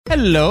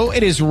Hello,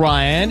 it is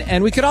Ryan,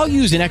 and we could all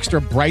use an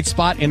extra bright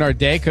spot in our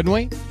day, couldn't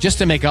we? Just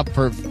to make up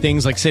for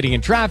things like sitting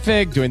in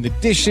traffic, doing the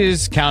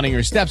dishes, counting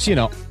your steps, you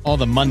know, all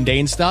the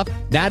mundane stuff.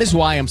 That is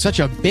why I'm such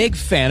a big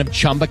fan of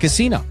Chumba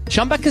Casino.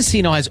 Chumba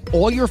Casino has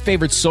all your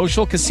favorite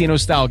social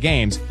casino-style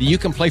games that you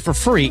can play for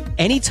free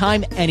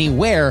anytime,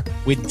 anywhere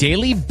with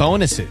daily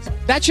bonuses.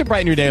 That should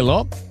brighten your day a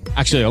little.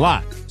 Actually, a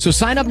lot. So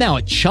sign up now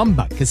at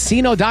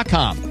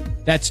ChumbaCasino.com.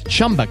 That's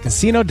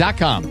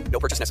ChumbaCasino.com. No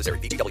purchase necessary.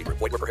 VGW Group.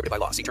 Void where prohibited by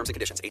law. See terms and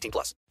conditions.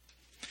 18+.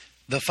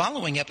 The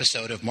following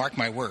episode of Mark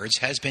My Words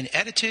has been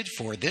edited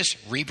for this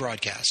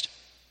rebroadcast.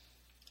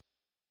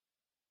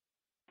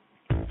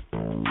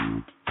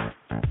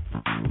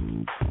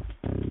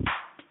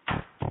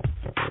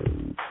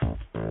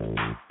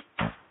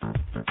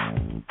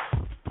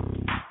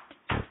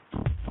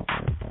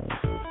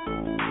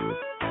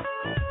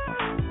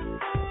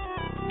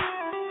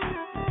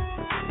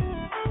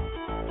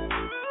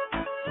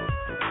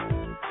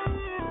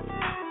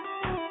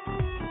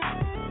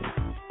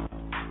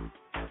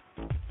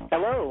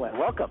 Hello and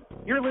welcome.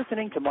 You're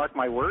listening to Mark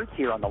My Words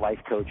here on the Life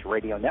Coach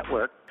Radio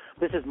Network.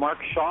 This is Mark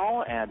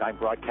Schall, and I'm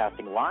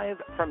broadcasting live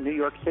from New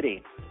York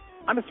City.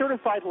 I'm a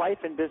certified life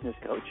and business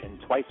coach, and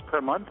twice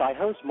per month I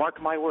host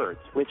Mark My Words,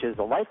 which is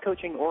a life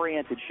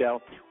coaching-oriented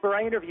show where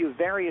I interview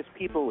various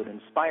people with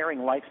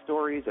inspiring life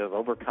stories of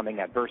overcoming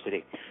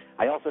adversity.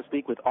 I also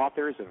speak with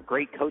authors of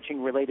great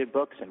coaching-related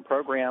books and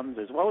programs,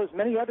 as well as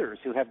many others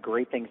who have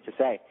great things to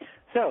say.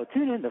 So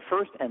tune in the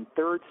first and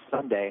third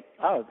Sunday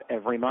of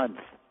every month.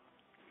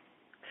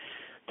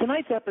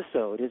 Tonight's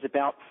episode is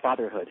about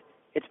fatherhood.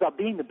 It's about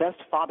being the best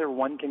father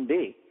one can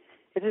be.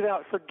 It's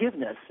about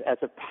forgiveness as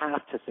a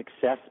path to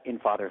success in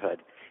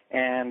fatherhood.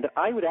 And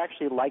I would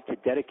actually like to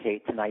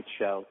dedicate tonight's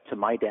show to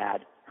my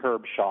dad,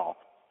 Herb Schall.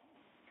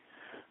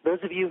 Those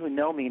of you who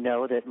know me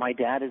know that my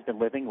dad has been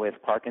living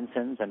with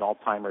Parkinson's and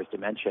Alzheimer's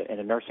dementia in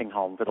a nursing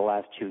home for the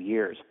last 2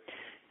 years.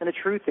 And the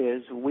truth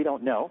is, we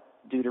don't know,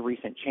 due to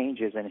recent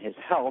changes in his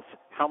health,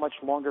 how much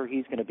longer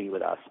he's going to be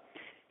with us.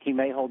 He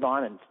may hold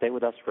on and stay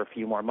with us for a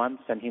few more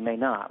months, and he may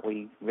not.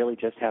 We really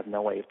just have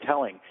no way of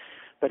telling.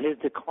 But his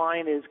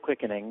decline is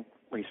quickening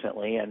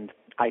recently, and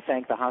I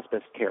thank the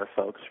hospice care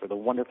folks for the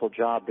wonderful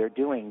job they're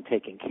doing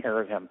taking care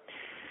of him.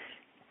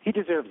 He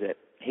deserves it.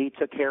 He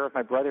took care of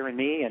my brother and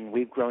me, and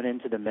we've grown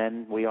into the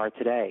men we are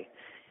today.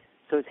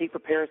 So as he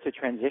prepares to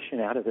transition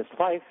out of this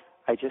life,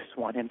 I just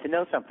want him to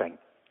know something.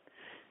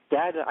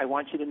 Dad, I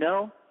want you to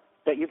know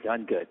that you've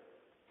done good.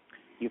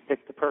 You've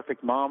picked the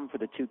perfect mom for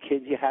the 2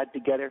 kids you had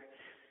together.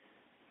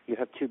 You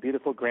have 2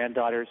 beautiful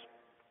granddaughters.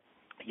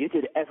 You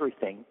did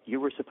everything you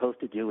were supposed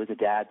to do as a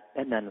dad,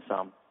 and then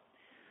some.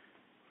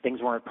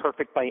 Things weren't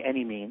perfect by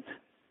any means.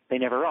 They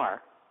never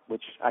are,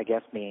 which I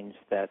guess means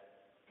that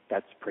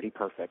that's pretty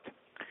perfect.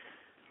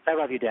 I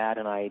love you, Dad,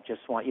 and I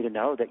just want you to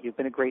know that you've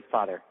been a great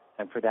father,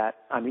 and for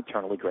that, I'm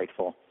eternally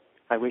grateful.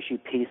 I wish you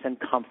peace and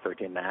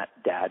comfort in that,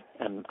 Dad,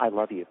 and I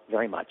love you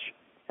very much.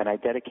 And I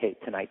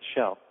dedicate tonight's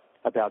show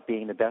about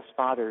being the best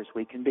fathers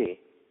we can be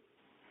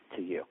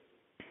to you.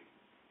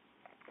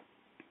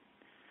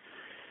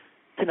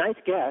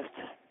 Tonight's guest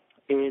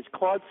is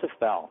Claude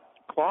Schall.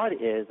 Claude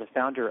is the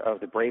founder of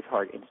the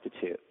Braveheart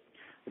Institute.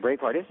 The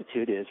Braveheart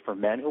Institute is for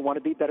men who want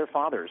to be better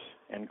fathers,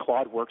 and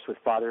Claude works with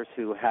fathers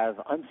who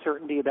have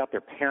uncertainty about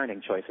their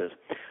parenting choices.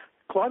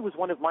 Claude was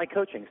one of my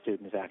coaching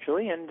students,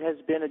 actually, and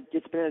it's been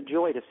a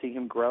joy to see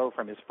him grow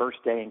from his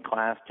first day in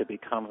class to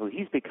become who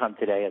he's become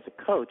today as a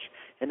coach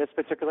in this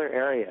particular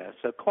area.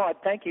 So, Claude,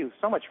 thank you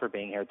so much for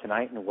being here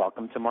tonight, and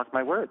welcome to Mark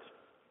My Words.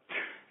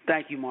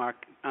 Thank you, Mark.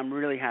 I'm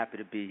really happy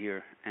to be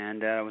here,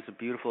 and it was a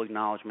beautiful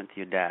acknowledgement to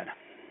your dad.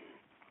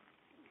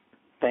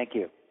 Thank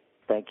you.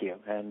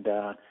 And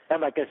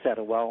like I said,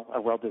 a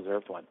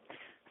well-deserved one.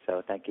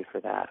 So thank you for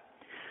that.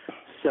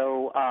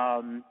 So,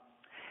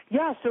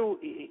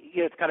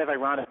 it's kind of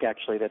ironic,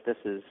 actually, that this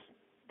is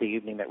the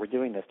evening that we're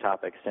doing this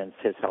topic since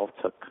his health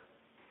took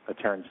a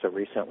turn so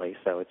recently.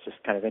 So it's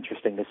just kind of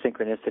interesting, the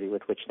synchronicity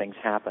with which things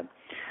happen.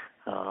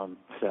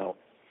 So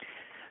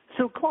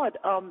Claude,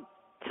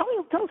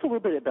 tell us a little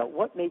bit about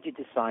what made you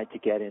decide to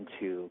get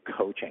into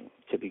coaching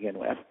to begin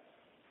with.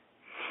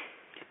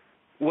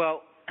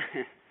 Well,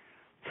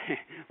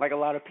 like a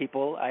lot of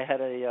people, I had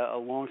a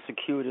long,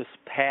 circuitous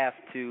path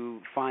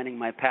to finding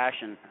my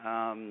passion.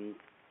 I'm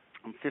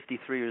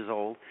 53 years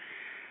old,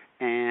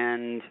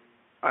 and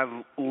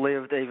I've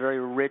lived a very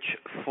rich,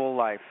 full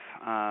life.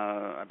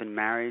 I've been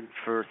married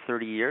for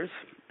 30 years,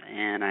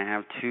 and I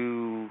have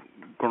 2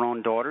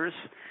 grown daughters,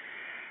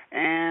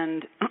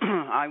 and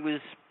I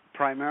was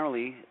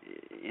primarily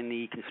in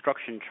the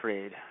construction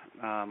trade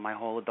my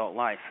whole adult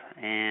life,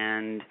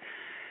 and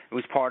it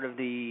was part of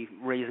the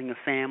raising a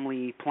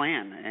family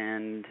plan,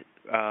 and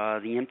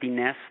the empty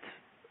nest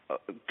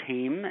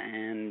came,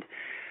 and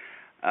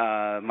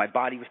my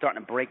body was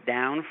starting to break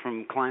down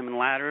from climbing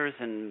ladders,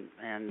 and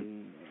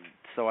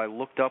so I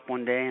looked up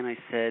one day and I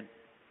said,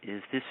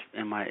 is this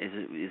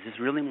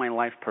really my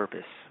life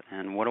purpose,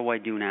 and what do I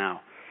do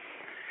now?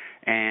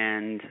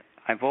 And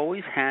I've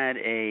always had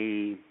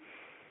a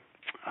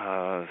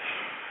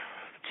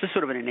just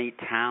sort of an innate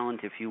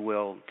talent, if you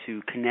will,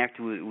 to connect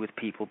with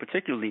people,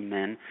 particularly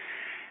men.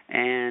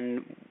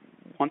 And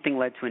one thing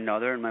led to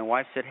another, and my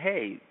wife said,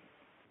 "Hey,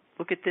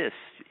 look at this,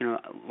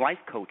 life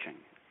coaching."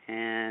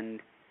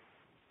 And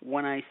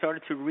when I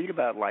started to read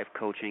about life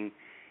coaching,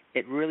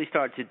 it really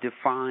started to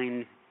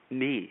define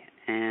me.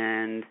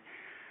 And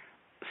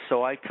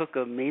so I took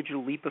a major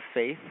leap of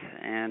faith,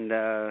 and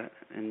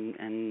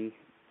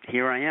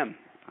here I am.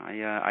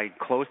 I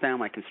closed down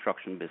my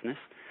construction business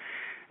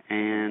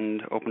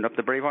and opened up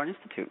the Brave Heart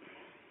Institute.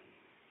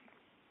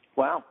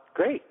 Wow,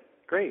 great.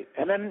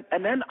 And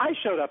then I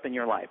showed up in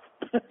your life.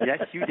 Yes,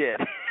 you did.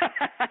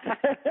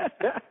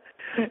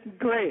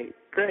 Great.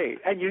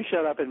 And you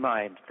showed up in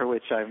mine, for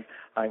which I'm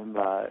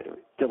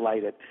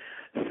delighted.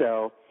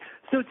 So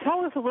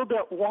tell us a little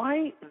bit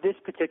why this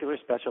particular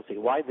specialty,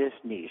 why this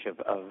niche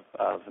of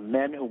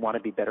men who want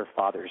to be better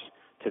fathers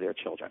to their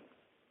children.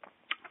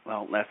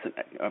 Well, that's an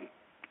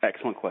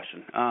excellent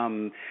question.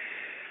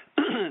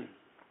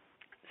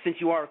 Since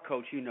you are a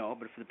coach,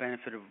 but for the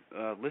benefit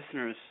of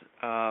listeners,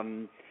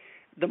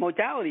 the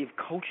modality of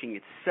coaching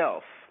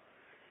itself,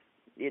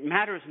 it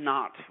matters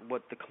not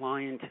what the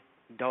client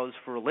does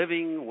for a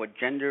living, what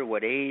gender,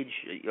 what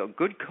age. A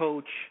good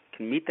coach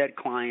can meet that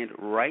client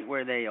right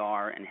where they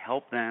are and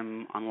help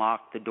them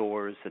unlock the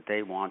doors that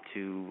they want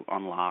to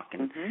unlock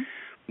and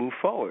move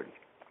forward.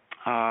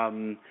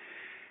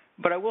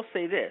 But I will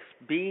say this,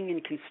 being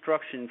in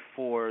construction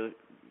for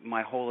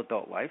my whole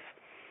adult life,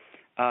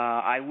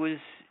 I was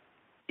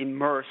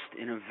immersed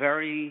in a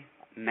very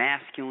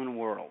masculine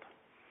world.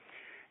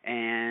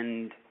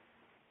 And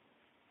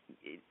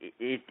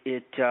it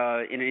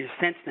in a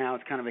sense now,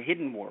 it's kind of a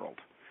hidden world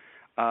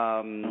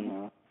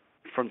from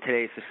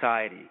today's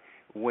society,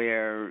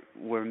 where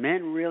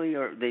men really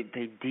are, they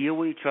deal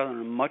with each other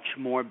on a much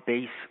more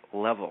base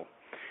level.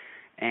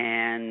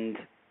 And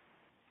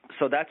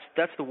so that's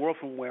the world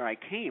from where I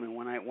came. And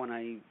when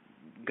I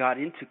got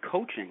into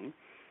coaching,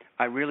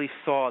 I really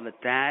saw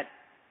that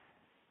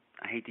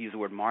I hate to use the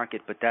word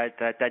market, but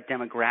that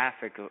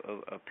demographic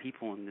of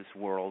people in this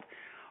world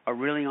are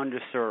really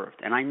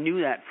underserved, and I knew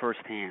that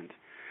firsthand.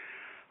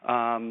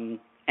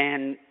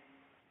 And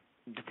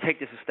to take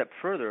this a step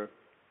further,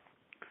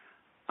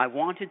 I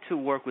wanted to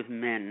work with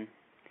men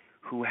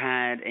who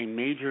had a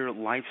major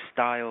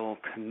lifestyle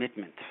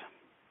commitment.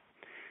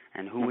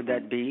 And who would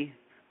that be?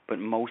 But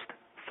most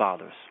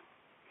fathers.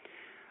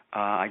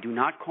 I do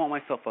not call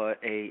myself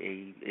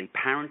a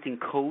parenting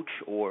coach,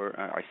 or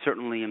I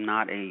certainly am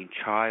not a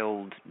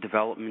child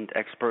development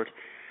expert.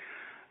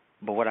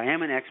 But what I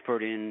am an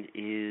expert in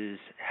is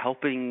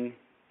helping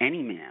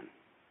any man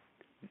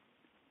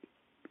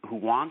who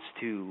wants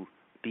to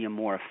be a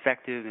more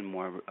effective and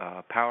more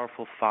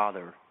powerful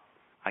father.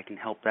 I can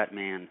help that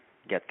man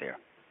get there.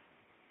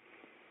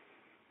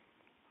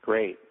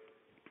 Great.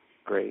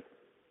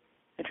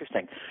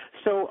 Interesting.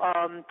 So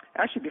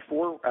actually,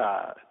 before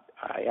I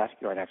ask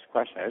you our next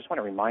question, I just want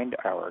to remind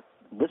our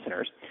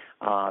listeners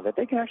that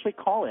they can actually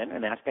call in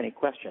and ask any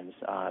questions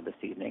this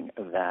evening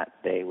that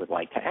they would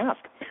like to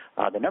ask.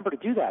 The number to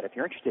do that, if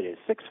you're interested, is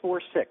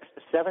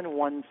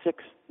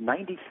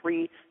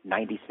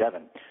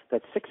 646-716-9397.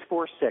 That's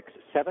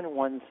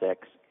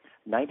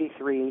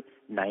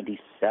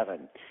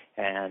 646-716-9397.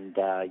 And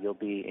you'll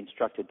be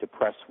instructed to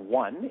press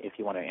 1 if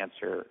you want to ask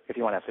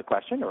a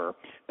question or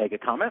make a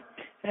comment,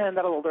 and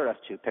that'll alert us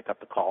to pick up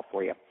the call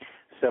for you.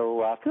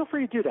 So feel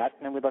free to do that,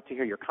 and we'd love to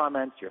hear your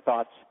comments, your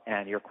thoughts,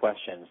 and your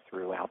questions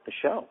throughout the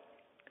show.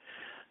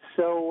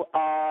 So,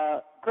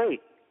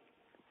 great.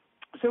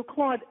 So,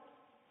 Claude,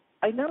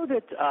 I know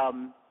that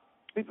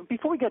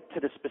before we get to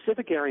the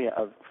specific area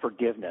of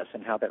forgiveness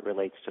and how that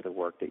relates to the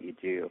work that you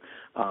do,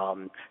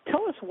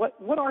 tell us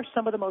what are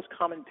some of the most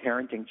common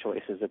parenting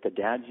choices that the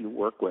dads you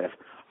work with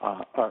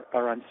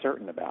are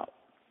uncertain about?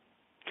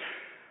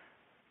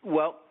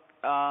 Well,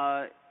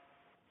 I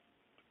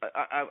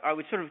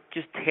would sort of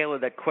just tailor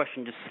that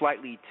question just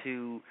slightly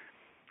to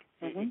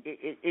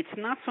it's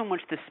not so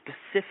much the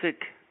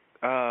specific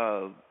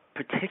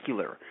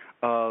particular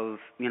of,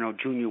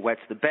 Junior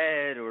wets the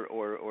bed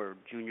or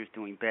Junior's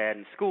doing bad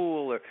in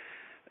school, or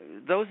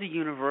those are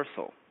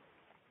universal.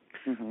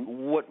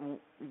 What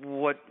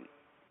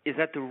is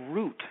at the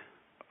root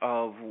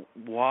of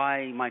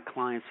why my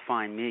clients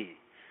find me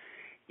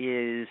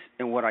is,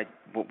 and what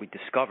we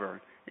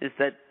discover is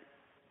that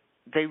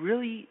they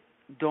really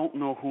don't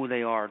know who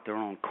they are at their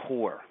own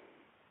core.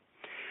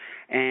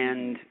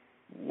 And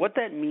what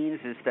that means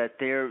is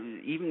that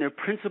even their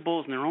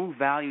principles and their own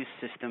value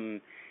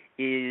system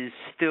is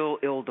still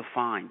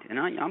ill-defined. And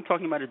I'm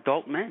talking about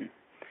adult men.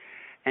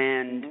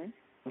 And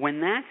when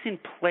that's in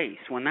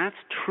place, when that's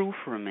true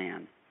for a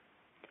man,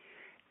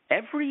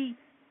 every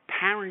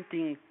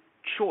parenting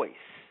choice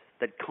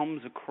that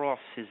comes across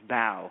his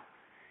bow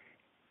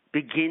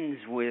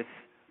begins with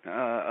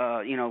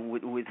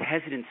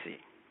hesitancy.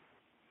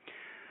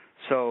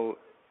 So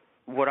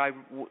what I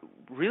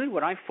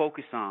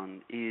focus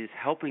on is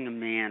helping a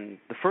man.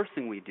 The first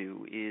thing we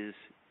do is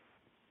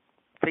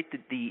take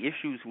the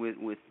issues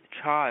with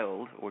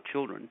child or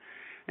children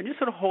and just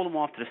sort of hold them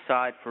off to the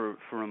side for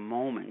a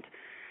moment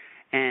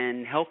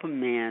and help a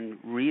man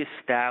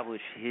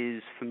reestablish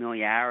his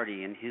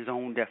familiarity and his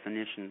own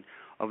definition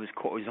of his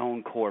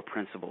own core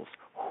principles,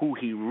 who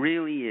he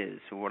really is,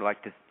 or what I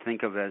like to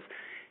think of as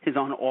his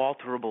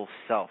unalterable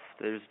self.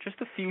 There's just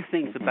a few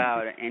things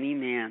about any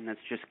man that's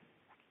just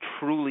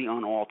truly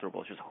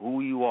unalterable. It's just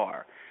who you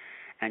are.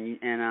 And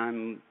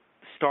I'm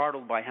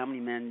startled by how many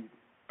men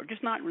are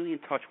just not really in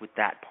touch with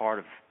that part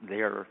of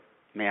their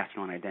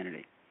masculine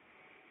identity.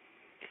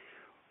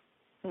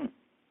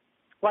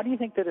 Why do you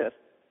think that is?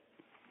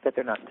 That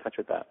they're not in touch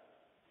with that?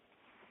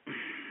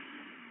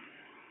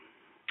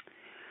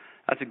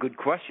 That's a good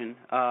question,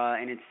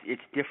 and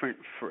it's different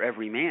for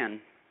every man.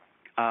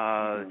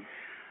 I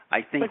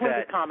think what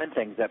are the common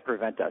things that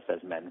prevent us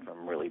as men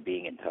from really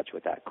being in touch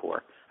with that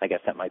core? I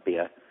guess that might be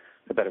a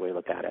better way to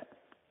look at it.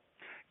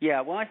 Yeah,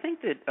 well, I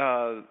think that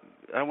I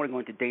don't want to go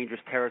into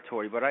dangerous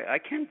territory, but I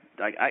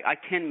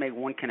can make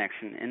one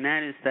connection, and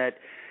that is that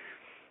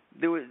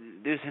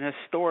there's an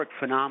historic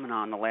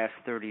phenomenon in the last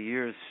 30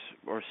 years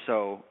or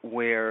so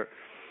where,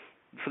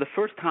 for the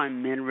first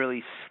time, men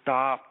really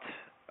stopped.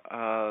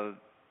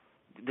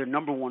 Their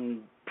number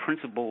one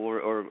principle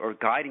or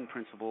guiding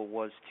principle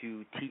was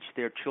to teach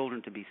their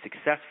children to be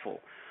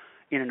successful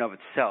in and of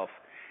itself.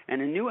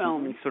 And a new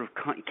element sort of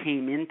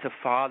came into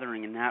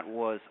fathering, and that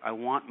was, I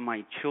want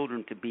my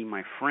children to be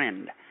my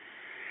friend.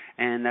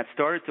 And that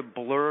started to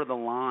blur the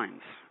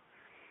lines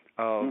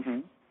of,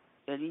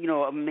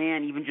 a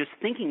man even just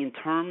thinking in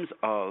terms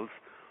of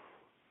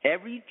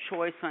every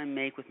choice I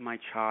make with my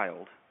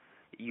child,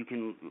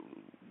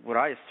 what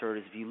I assert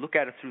is if you look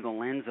at it through the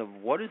lens of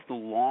what is the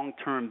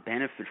long-term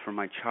benefit for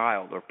my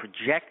child, or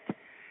project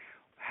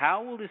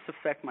how will this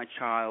affect my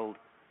child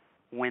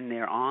when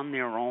they're on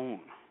their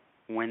own,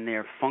 when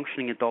they're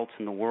functioning adults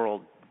in the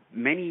world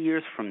many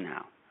years from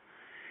now.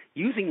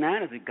 Using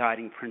that as a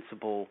guiding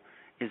principle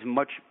is a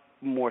much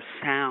more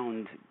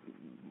sound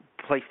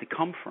place to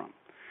come from.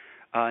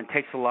 It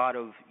takes a lot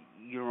of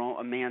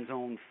a man's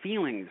own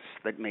feelings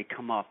that may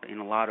come up in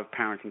a lot of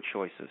parenting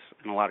choices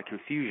and a lot of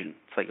confusion.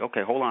 It's like,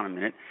 okay, hold on a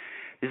minute.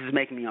 This is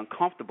making me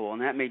uncomfortable,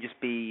 and that may just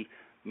be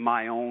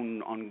my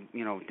own,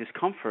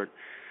 discomfort.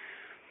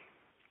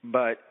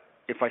 But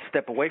if I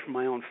step away from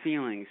my own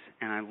feelings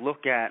and I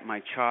look at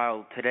my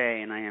child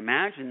today and I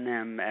imagine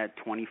them at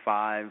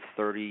 25,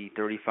 30,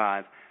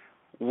 35,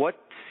 what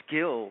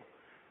skill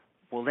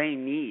will they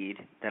need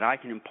that I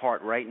can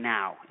impart right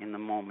now in the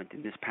moment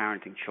in this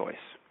parenting choice?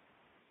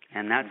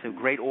 And that's a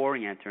great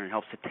orienter and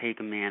helps to take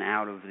a man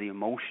out of the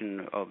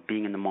emotion of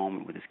being in the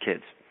moment with his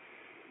kids.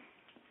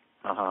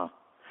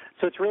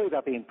 So it's really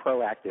about being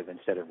proactive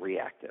instead of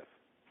reactive.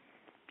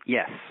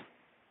 Yes.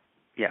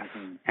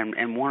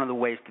 And one of the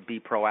ways to be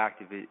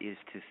proactive is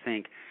to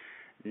think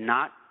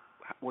not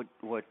what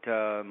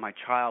my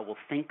child will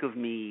think of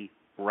me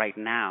right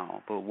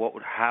now, but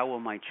how will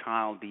my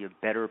child be a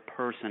better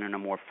person and a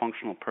more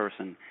functional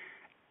person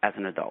as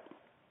an adult.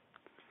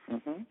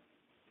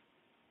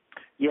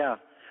 Yeah.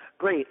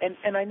 Great,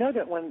 and I know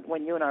that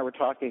when you and I were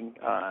talking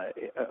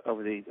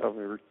over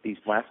these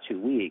last 2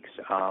 weeks,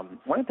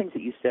 one of the things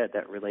that you said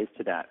that relates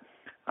to that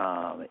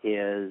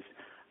is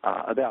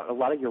about a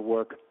lot of your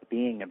work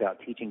being about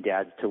teaching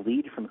dads to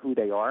lead from who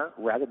they are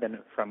rather than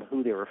from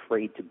who they're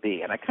afraid to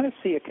be. And I kind of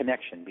see a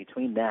connection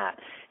between that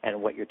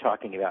and what you're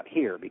talking about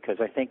here, because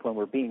I think when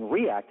we're being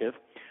reactive,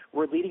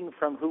 we're leading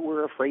from who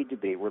we're afraid to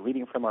be. We're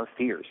leading from our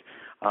fears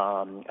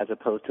as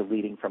opposed to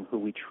leading from who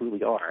we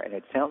truly are. And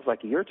it sounds like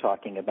you're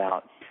talking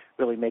about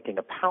really making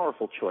a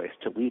powerful choice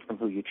to lead from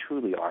who you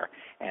truly are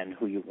and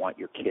who you want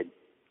your kid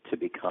to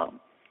become.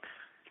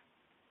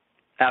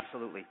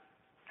 Absolutely.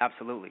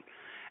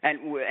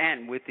 And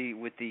with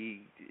the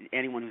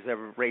anyone who's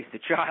ever raised a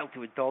child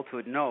to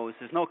adulthood knows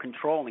there's no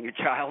controlling a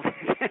child.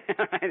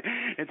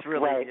 It's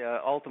really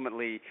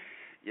ultimately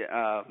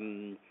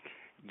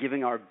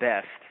giving our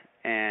best,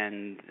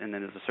 and then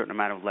there's a certain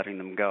amount of letting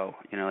them go.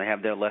 They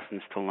have their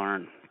lessons to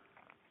learn.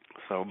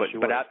 So,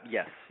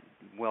 yes,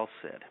 well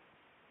said.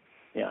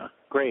 Yeah,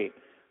 great.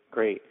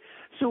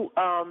 So,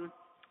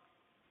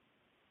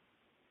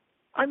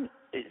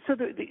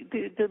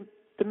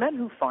 the men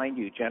who find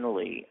you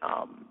generally,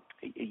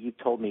 you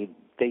told me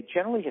they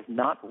generally have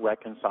not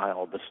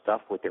reconciled the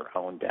stuff with their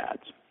own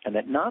dads, and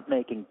that not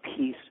making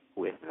peace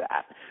with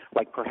that,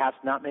 like perhaps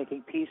not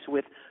making peace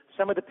with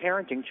some of the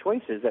parenting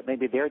choices that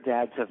maybe their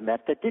dads have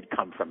met that did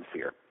come from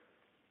fear.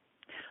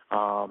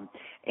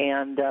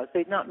 And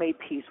they've not made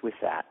peace with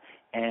that,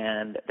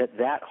 and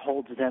that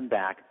holds them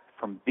back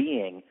from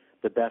being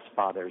the best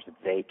fathers that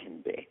they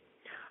can be.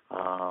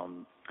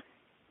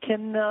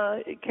 Can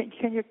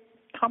you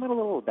comment a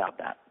little about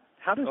that?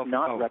 How does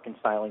not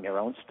reconciling their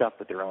own stuff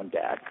with their own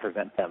dad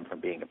prevent them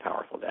from being a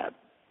powerful dad?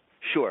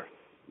 Sure,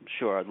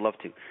 I'd love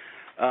to.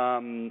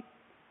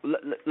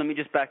 Let me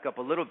just back up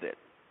a little bit.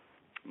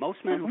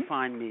 Most men who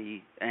find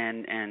me,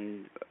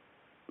 and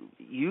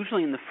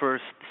usually in the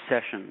first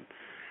session,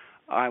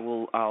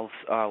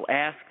 I'll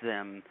ask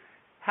them,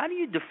 how do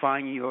you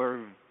define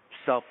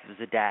yourself as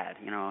a dad?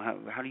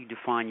 How do you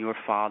define your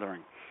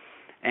fathering?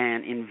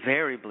 And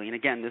invariably, and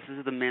again, this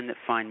is the men that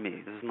find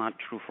me. This is not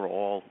true for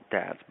all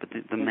dads, but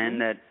the men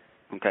that,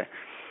 okay.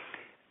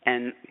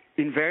 And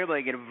invariably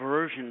I get a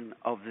version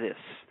of this.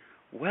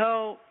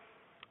 Well,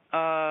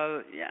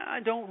 yeah, I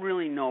don't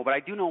really know, but I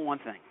do know one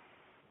thing.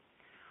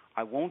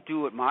 I won't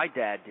do what my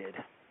dad did.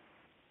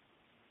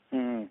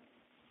 Mm.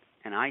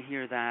 And I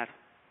hear that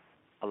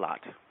a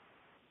lot.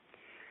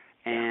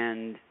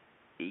 And,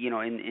 you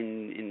know,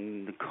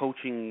 in the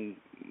coaching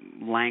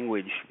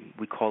language,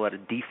 we call it a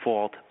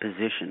default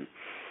position.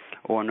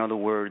 Or in other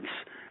words,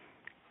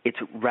 it's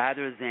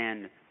rather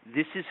than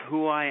this is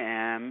who I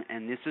am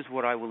and this is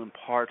what I will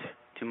impart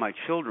to my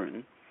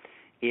children,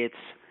 it's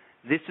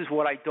this is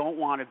what I don't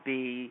want to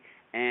be,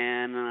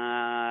 and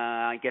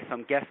I guess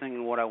I'm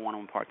guessing what I want to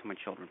impart to my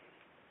children.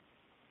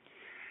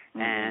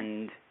 Mm-hmm.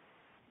 And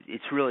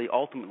it's really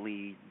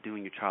ultimately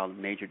doing your child a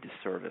major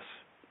disservice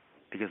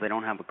because they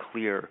don't have a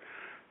clear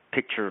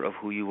picture of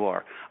who you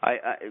are.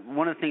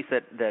 One of the things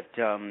that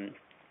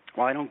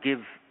while I don't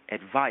give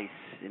advice,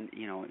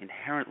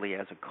 inherently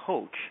as a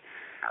coach,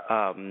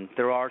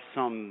 there are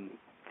some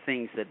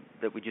things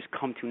that we just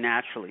come to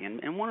naturally,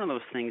 and one of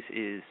those things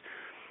is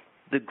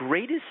the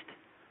greatest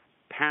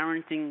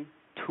parenting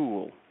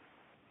tool,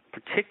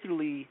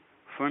 particularly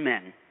for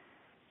men,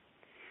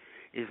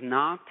 is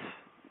not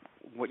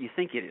what you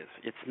think it is.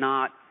 It's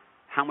not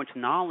how much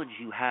knowledge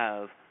you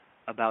have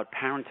about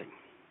parenting.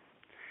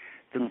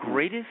 The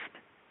greatest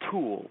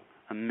tool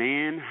a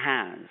man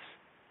has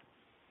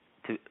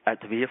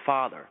to be a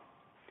father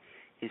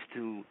is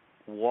to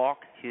walk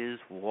his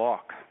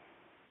walk.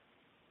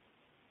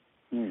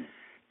 Mm.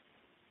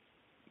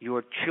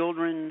 Your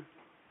children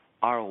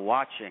are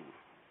watching.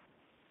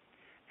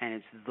 And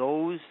it's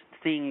those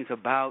things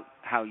about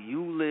how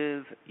you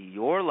live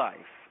your life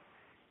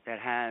that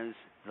has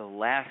the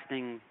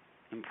lasting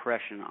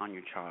impression on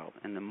your child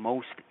and the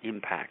most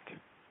impact.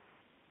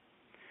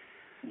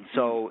 Mm-hmm.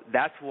 So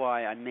that's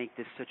why I make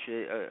this such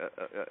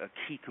a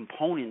key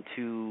component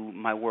to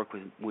my work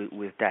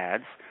with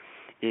dads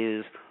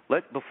is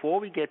before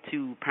we get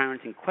to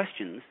parenting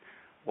questions,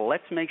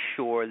 let's make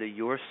sure that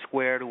you're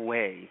squared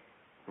away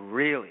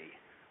really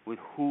with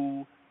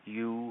who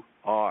you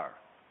are.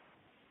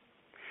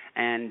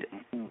 And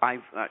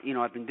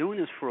I've been doing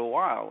this for a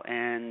while,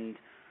 and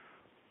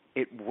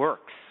it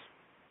works.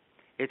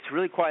 It's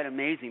really quite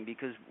amazing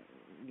because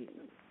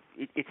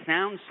it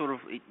sounds sort of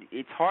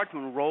it's hard to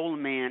enroll a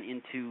man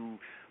into.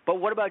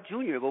 But what about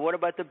Junior? But what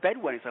about the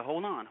bedwetting? So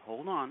hold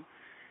on.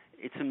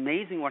 It's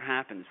amazing what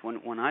happens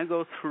when I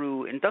go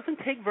through. And it doesn't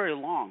take very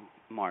long,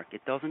 Mark.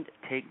 It doesn't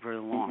take very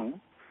long.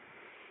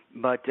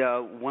 Mm-hmm. But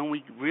when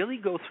we really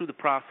go through the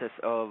process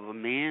of a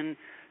man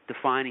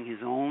defining his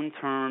own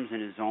terms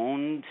and his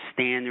own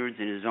standards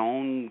and his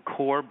own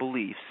core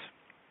beliefs,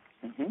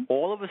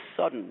 all of a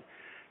sudden,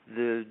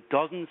 the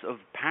dozens of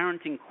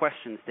parenting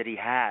questions that he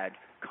had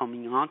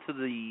coming onto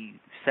the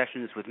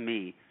sessions with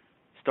me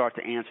start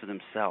to answer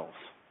themselves.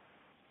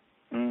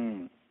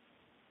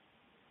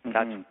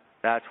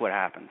 That's what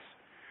happens.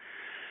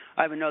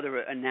 I have another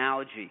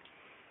analogy.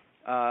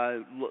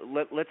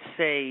 Let's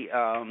say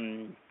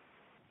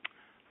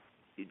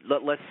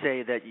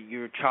that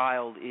your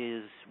child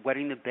is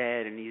wetting the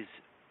bed and he's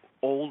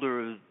older,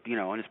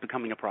 and it's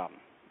becoming a problem.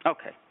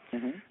 Okay.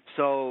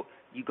 So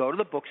you go to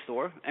the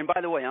bookstore, and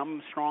by the way, I'm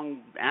a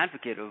strong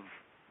advocate of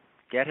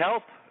get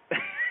help.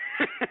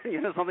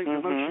 There's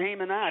no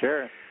shame in that.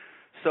 Sure.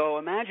 So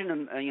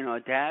imagine, a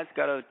dad's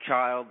got a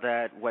child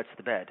that wets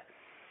the bed,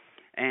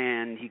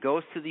 and he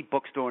goes to the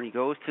bookstore and he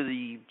goes to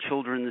the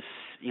children's,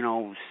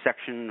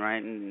 section,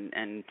 right,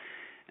 and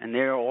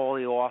there are all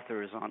the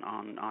authors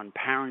on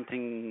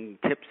parenting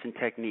tips and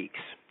techniques.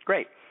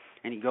 Great.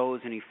 And he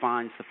goes and he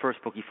finds the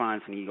first book he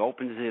finds, and he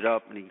opens it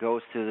up and he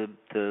goes to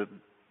the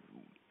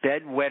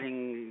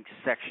bedwetting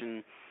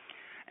section,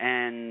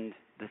 and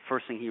the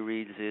first thing he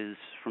reads is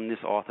from this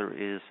author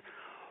is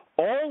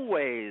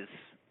always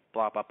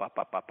blah blah blah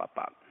blah blah blah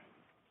blah,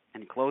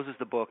 and he closes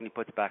the book and he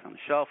puts it back on the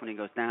shelf, and he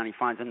goes down and he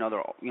finds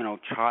another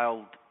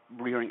child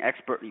rearing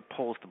expert, and he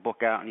pulls the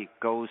book out and he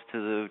goes to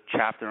the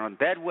chapter on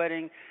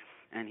bedwetting,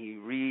 and he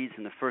reads,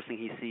 and the first thing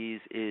he sees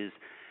is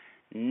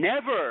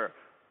never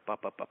blah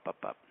blah blah blah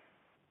blah.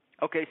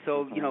 Okay,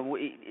 so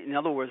in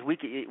other words,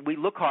 we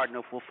look hard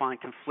enough, we'll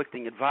find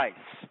conflicting advice.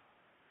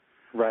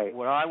 Right.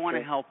 What I want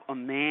to help a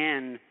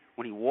man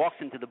when he walks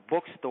into the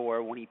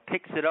bookstore, when he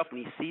picks it up and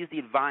he sees the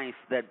advice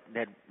that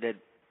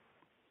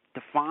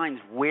defines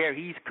where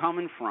he's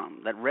coming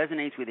from, that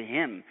resonates with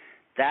him,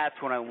 that's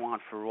what I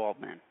want for all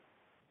men.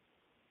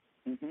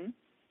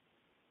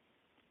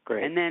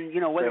 Great. And then,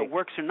 whether it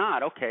works or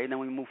not, okay, then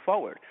we move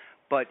forward.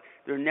 But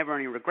there are never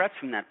any regrets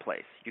from that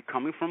place. You're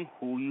coming from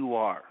who you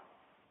are.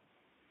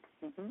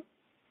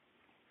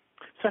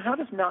 So how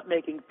does not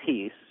making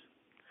peace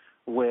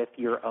with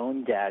your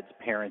own dad's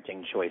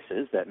parenting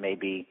choices that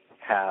maybe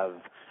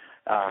have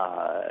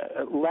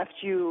left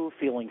you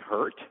feeling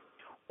hurt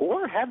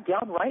or have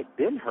downright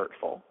been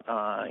hurtful?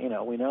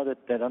 We know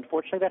that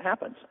unfortunately that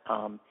happens.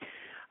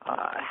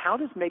 How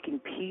does making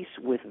peace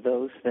with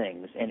those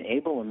things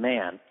enable a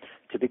man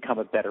to become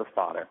a better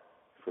father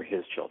for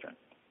his children?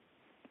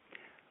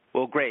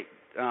 Well, great.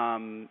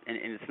 And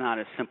it's not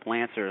a simple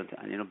answer.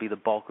 It'll be the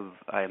bulk of,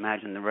 I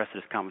imagine, the rest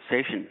of this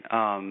conversation,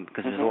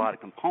 because there's a lot of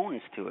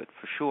components to it,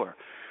 for sure.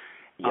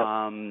 Yep.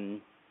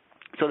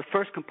 So the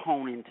first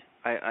component,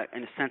 I,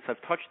 in a sense,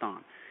 I've touched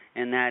on,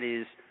 and that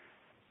is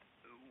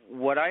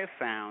what I have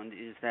found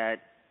is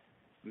that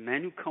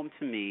men who come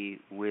to me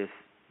with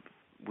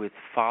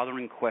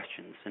fathering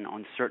questions and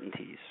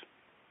uncertainties,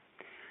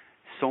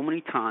 so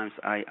many times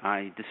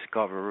I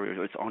discover,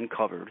 or it's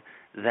uncovered,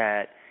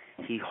 that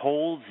he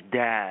holds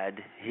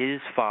Dad,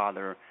 his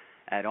father,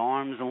 at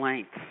arm's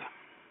length.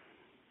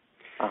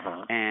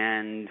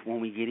 And when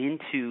we get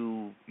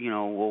into,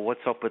 well,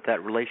 what's up with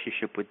that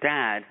relationship with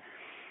Dad,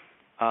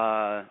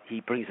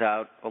 he brings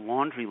out a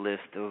laundry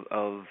list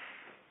of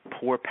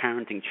poor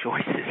parenting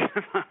choices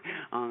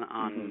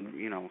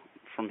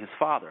from his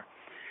father.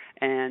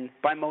 And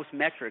by most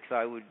metrics,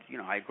 I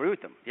agree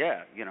with him.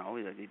 Yeah,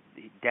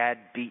 Dad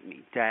beat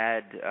me.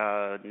 Dad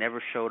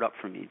never showed up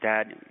for me.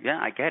 Dad, yeah,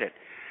 I get it.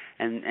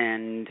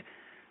 And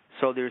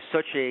so there's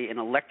such an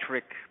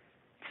electric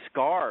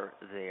scar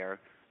there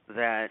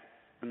that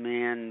a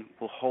man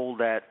will hold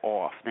that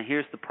off. Now,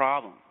 here's the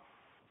problem,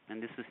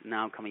 and this is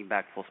now coming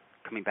back to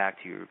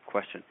your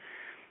question.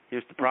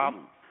 Here's the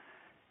problem.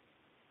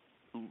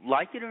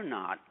 Like it or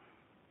not,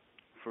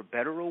 for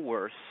better or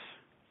worse,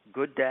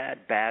 good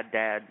dad, bad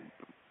dad,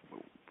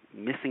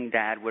 missing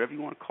dad, whatever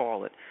you want to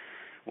call it.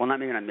 Well,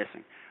 maybe not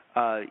missing.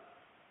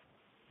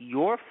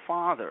 Your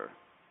father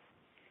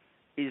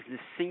is the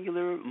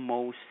singular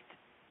most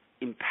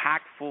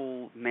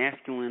impactful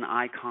masculine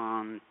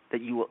icon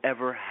that you will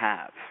ever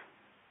have.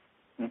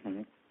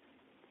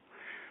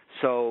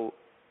 So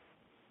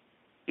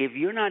if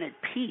you're not at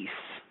peace,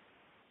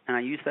 and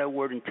I use that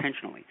word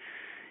intentionally,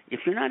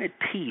 if you're not at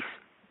peace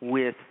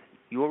with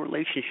your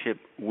relationship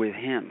with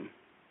him,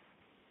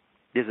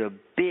 there's a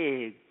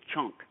big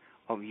chunk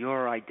of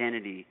your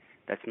identity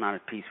that's not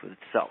at peace with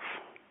itself.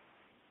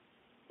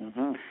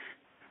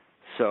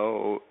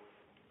 So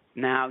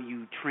now a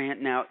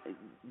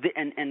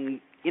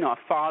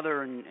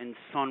father and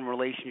son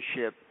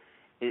relationship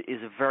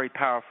is a very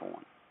powerful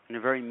one and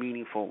a very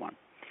meaningful one.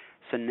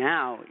 So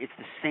now it's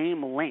the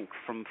same link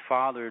from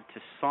father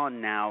to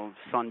son now,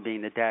 son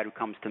being the dad who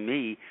comes to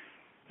me.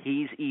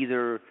 He's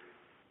either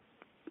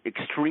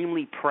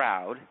extremely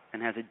proud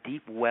and has a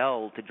deep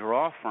well to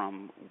draw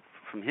from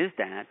his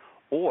dad,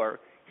 or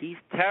he's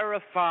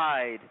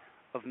terrified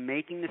of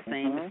making the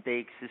same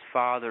mistakes his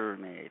father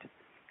made.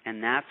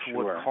 And that's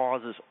what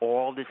causes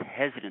all this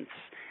hesitance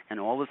and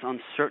all this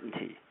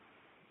uncertainty.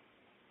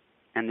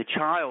 And the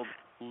child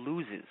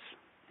loses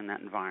in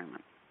that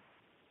environment.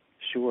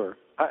 Sure.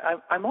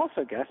 I'm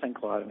also guessing,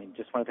 Claude,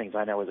 just one of the things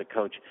I know as a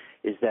coach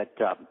is that,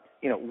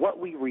 what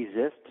we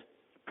resist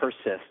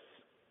persists.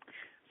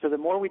 So the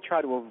more we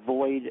try to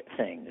avoid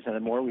things and the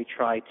more we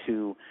try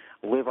to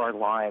live our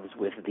lives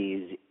with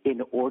these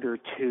in order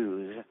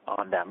to's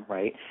on them,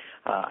 right?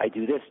 I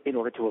do this in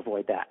order to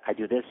avoid that. I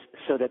do this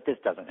so that this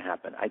doesn't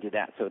happen. I do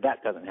that so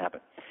that doesn't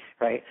happen,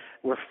 right?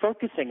 We're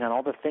focusing on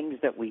all the things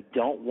that we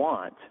don't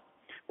want.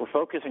 We're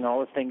focusing on all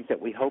the things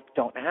that we hope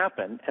don't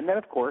happen. And then,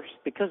 of course,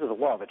 because of the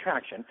law of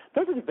attraction,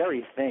 those are the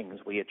very things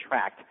we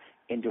attract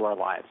into our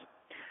lives.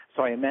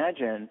 So I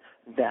imagine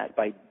that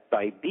by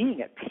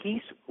being at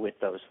peace with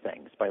those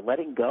things, by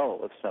letting go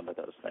of some of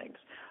those things,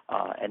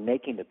 and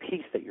making the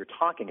peace that you're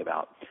talking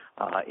about,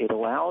 it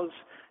allows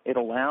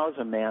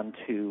a man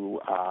to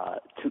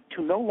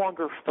no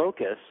longer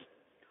focus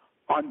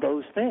on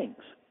those things,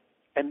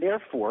 and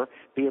therefore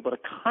be able to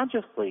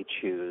consciously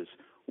choose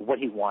what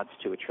he wants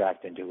to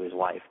attract into his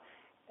life,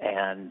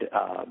 and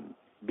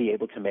be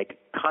able to make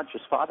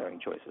conscious fathering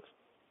choices.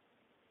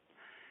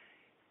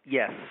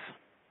 Yes,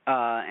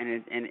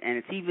 and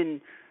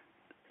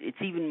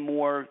it's even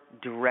more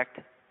direct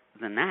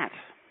than that.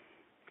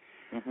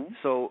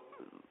 So,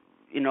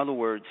 in other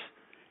words,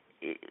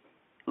 this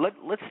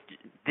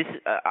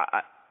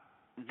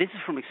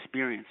is from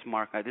experience,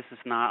 Mark.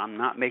 I'm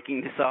not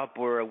making this up,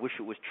 or I wish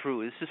it was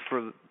true. This is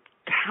for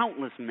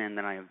countless men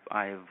that I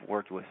have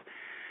worked with,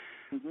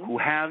 who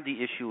have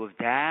the issue of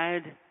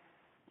dad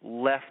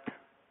left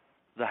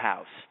the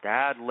house,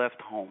 dad left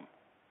home,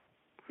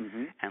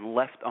 and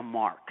left a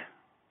mark.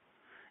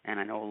 And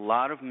I know a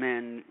lot of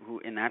men who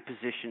in that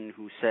position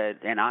who said,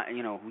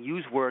 who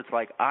use words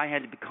like, I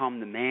had to become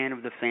the man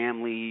of the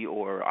family,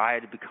 or I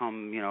had to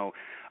become,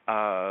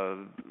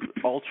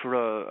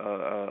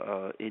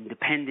 ultra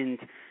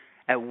independent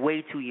at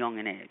way too young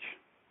an age,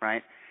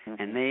 right?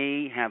 And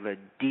they have a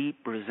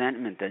deep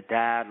resentment that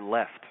dad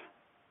left.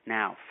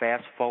 Now,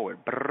 fast forward.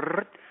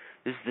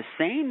 This is the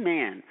same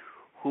man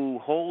who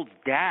holds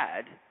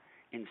dad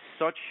in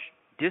such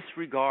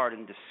disregard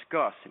and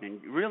disgust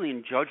and really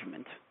in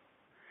judgment.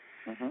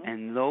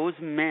 And those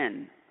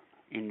men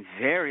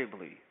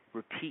invariably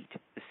repeat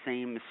the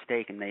same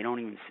mistake, and they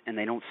don't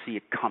see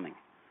it coming.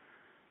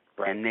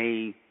 And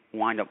they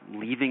wind up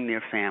leaving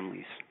their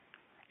families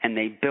And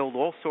they build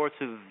all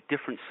sorts of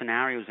different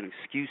scenarios and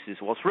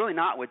excuses. Well, it's really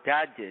not what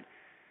Dad did.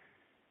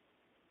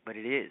 But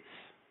it is.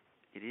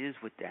 It is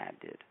what Dad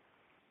did.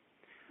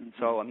 Mm-hmm.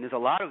 So there's a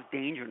lot of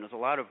danger and there's a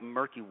lot of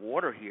murky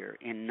water here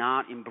in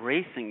not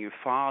embracing your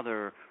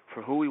father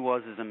for who he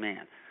was as a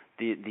man,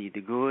 the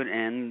good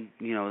and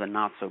the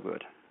not so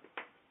good,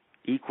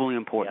 equally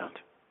important.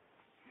 Yeah.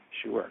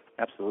 Sure,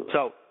 absolutely.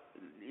 So,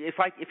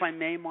 if I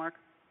may, Mark,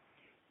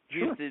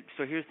 here's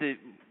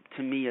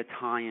to me a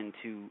tie-in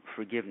to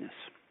forgiveness.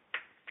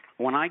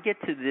 When I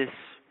get to this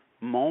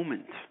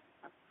moment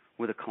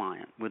with a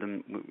client,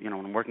 when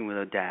I'm working with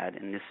a dad,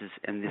 and this is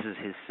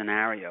his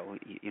scenario.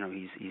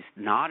 He's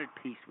not at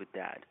peace with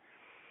Dad,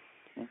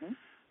 mm-hmm.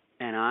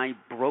 and I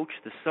broach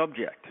the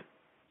subject.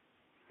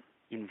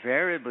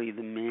 Invariably,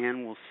 the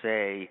man will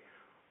say,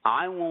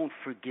 "I won't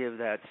forgive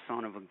that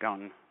son of a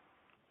gun,"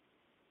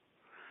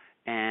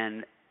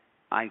 and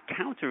I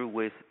counter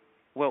with,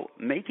 "Well,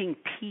 making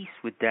peace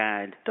with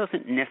Dad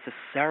doesn't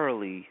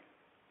necessarily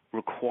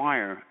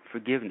require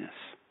forgiveness,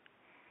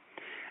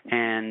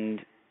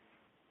 and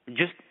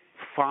just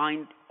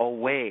find a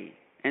way."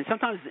 And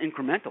sometimes it's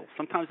incremental.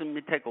 Sometimes it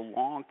may take a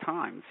long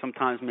time.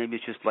 Sometimes maybe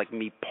it's just like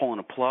me pulling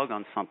a plug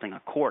on something, a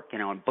cork,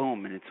 and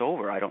boom, and it's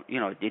over.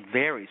 It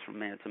varies from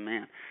man to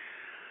man.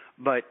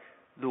 But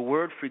the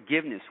word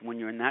forgiveness, when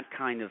you're in that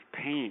kind of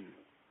pain,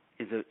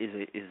 it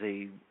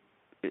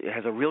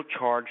has a real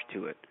charge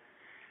to it.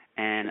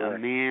 And sure. A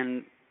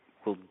man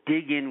will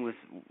dig in with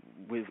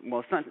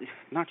well, it's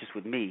not just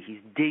with me.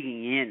 He's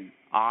digging in.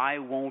 I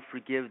won't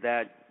forgive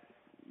that,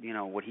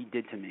 what he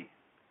did to me.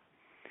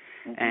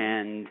 Mm-hmm.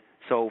 And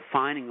so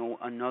finding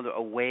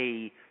a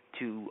way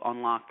to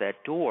unlock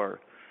that door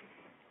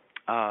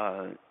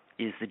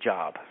is the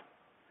job.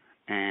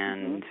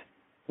 And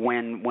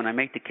mm-hmm. when I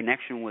make the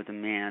connection with a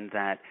man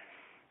that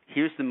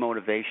here's the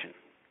motivation,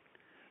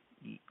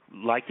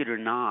 like it or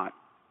not,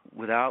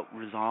 without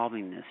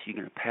resolving this, you're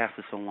going to pass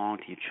this along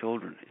to your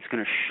children. It's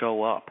going to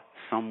show up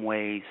some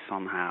way,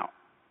 somehow.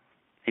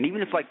 And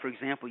even if, like, for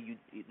example,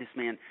 this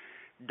man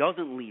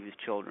doesn't leave his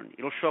children,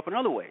 it'll show up in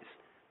other ways,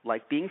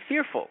 like being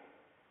fearful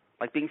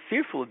of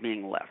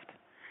being left.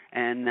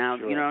 And now,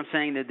 sure. You know what I'm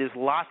saying, that there's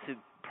lots of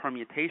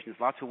permutations,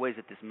 lots of ways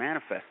that this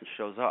manifests and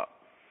shows up.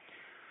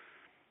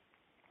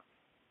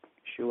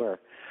 Sure.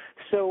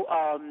 So,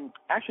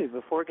 actually,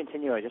 before we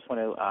continue, I just want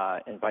to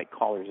invite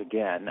callers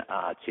again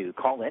to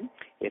call in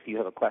if you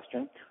have a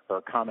question or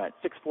a comment.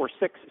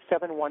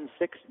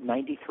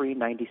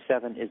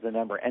 646-716-9397 is the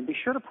number. And be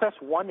sure to press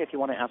 1 if you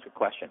want to ask a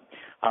question.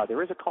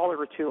 There is a caller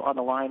or two on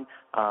the line,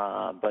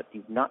 but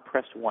you've not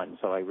pressed 1,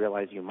 so I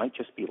realize you might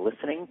just be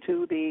listening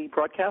to the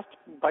broadcast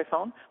by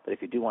phone. But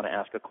if you do want to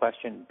ask a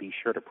question, be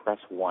sure to press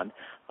 1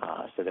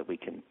 so that we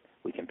can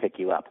pick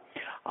you up.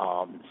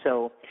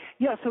 So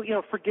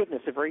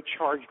forgiveness, a very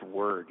charged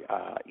word,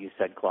 you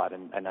said, Claude,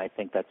 and I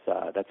think that's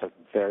a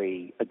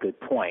very good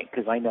point,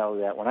 because I know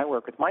that when I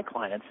work with my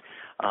clients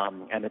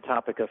and the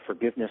topic of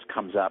forgiveness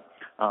comes up,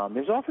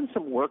 there's often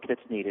some work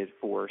that's needed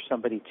for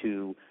somebody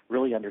to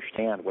really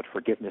understand what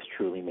forgiveness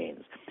truly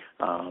means.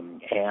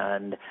 I'm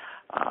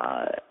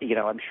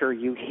sure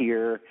you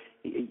hear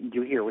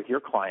with your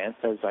clients,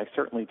 as I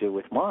certainly do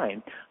with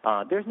mine,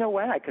 there's no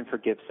way I can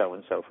forgive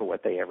so-and-so for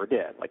what they ever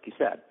did, like you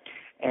said.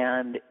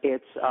 And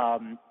it's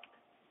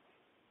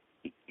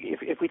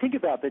if we think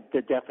about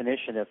the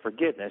definition of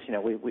forgiveness,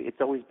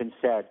 it's always been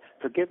said,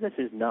 forgiveness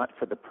is not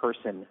for the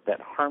person that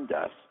harmed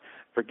us.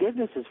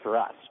 Forgiveness is for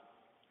us.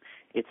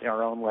 It's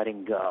our own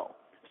letting go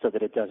so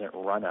that it doesn't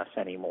run us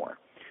anymore.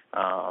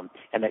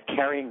 And that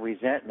carrying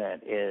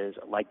resentment is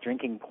like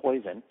drinking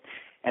poison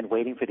and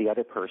waiting for the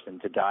other person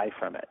to die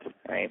from it,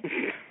 right?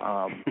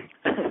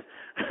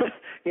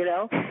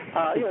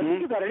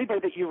 Think about anybody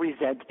that you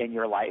resent in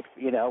your life,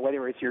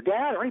 whether it's your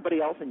dad or anybody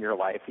else in your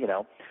life,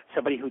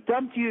 somebody who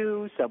dumped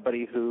you,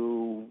 somebody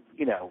who,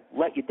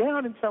 let you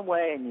down in some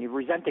way, and you're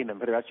resenting them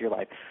for the rest of your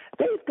life.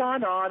 They've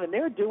gone on, and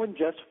they're doing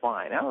just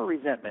fine. Our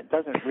resentment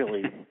doesn't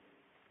really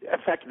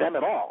affect them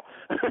at all,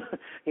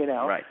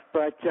 Right.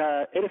 But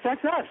it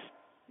affects us.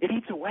 It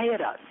eats away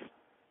at us.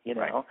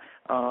 Right.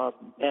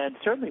 And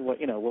certainly what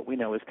we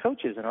know as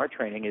coaches in our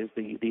training is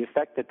the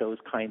effect that those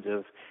kinds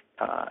of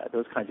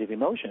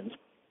emotions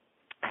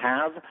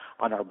have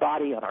on our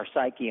body, on our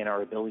psyche, and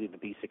our ability to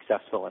be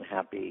successful and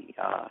happy,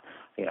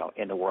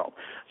 in the world.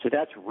 So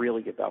that's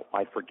really about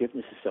why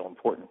forgiveness is so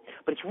important.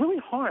 But it's really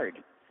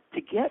hard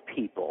to get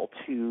people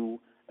to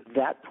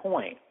that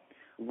point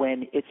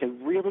when it's a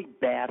really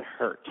bad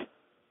hurt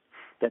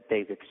that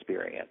they've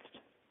experienced,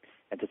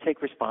 and to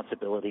take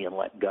responsibility and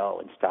let go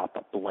and stop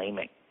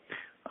blaming.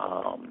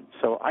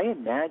 So I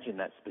imagine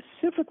that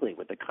specifically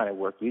with the kind of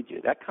work you do,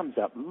 that comes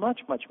up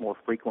much, much more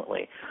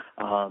frequently.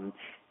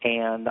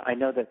 And I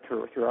know that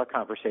through our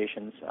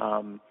conversations,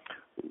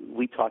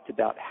 we talked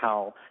about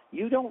how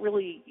you don't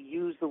really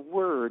use the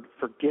word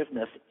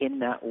forgiveness in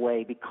that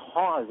way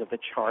because of the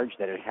charge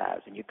that it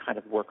has, and you kind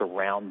of work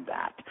around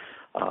that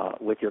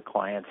with your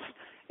clients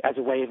as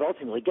a way of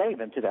ultimately getting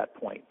them to that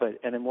point, but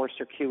in a more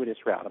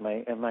circuitous route.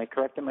 Am I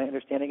correct in my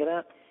understanding of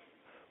that?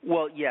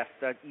 Well, yes,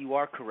 you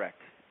are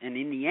correct. in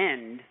the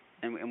end,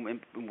 and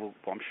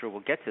I'm sure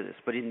we'll get to this,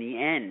 but in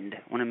the end,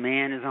 when a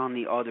man is on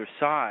the other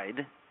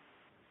side,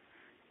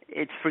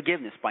 it's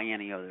forgiveness by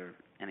any other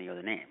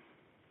name.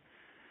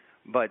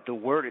 But the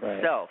word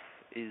itself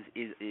is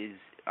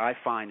I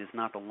find is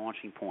not the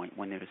launching point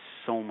when there's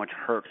so much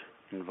hurt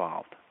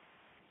involved.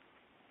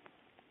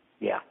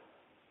 Yeah.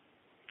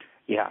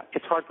 Yeah,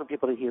 it's hard for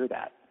people to hear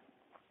that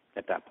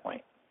at that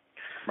point.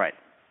 Right.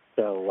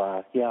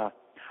 So, yeah.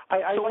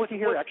 I so like to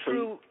hear, actually.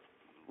 True,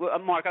 well,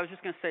 Mark, I was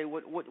just going to say,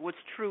 what's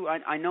true,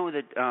 I know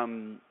that,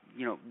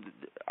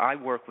 I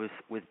work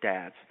with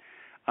dads,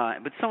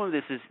 but some of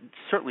this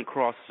certainly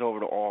crosses over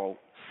to all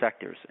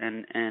sectors.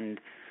 And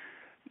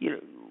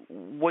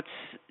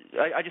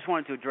I just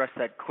wanted to address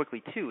that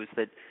quickly, too, is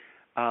that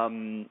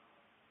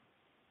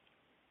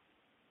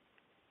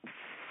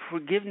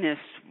forgiveness,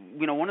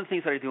 one of the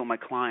things that I do with my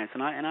clients,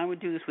 and I would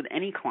do this with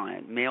any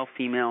client, male,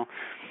 female,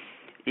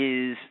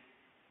 is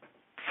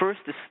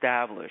first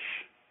establish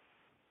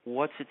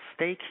what's at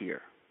stake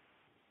here.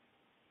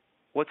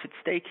 What's at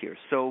stake here?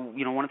 So,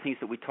 one of the things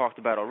that we talked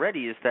about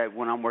already is that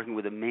when I'm working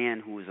with a man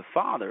who is a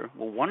father,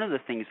 well, one of the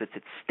things that's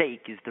at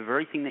stake is the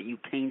very thing that you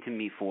came to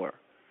me for.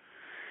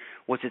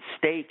 What's at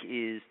stake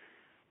is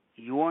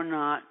you're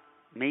not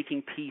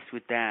making peace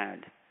with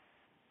Dad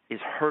is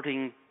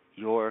hurting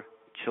your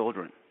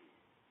children.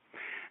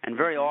 And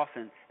very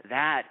often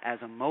that,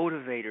 as a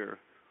motivator,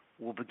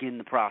 will begin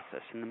the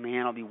process. And the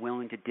man will be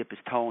willing to dip his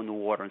toe in the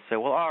water and say,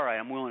 well, all right,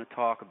 I'm willing to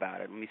talk about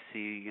it. Let me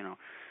see,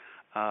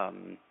 So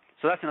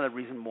that's another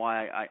reason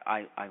why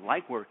I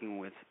like working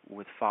with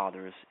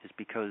fathers, is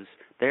because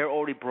they're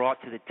already brought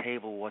to the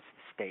table what's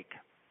at stake.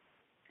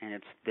 And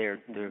it's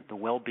the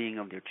well-being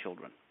of their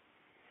children.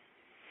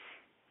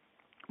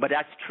 But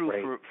that's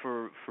true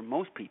for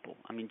most people.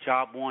 I mean,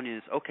 job one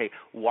is, okay,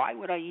 why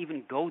would I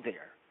even go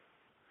there?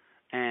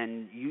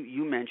 And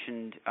you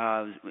mentioned,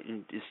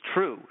 is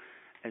true,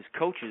 as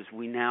coaches,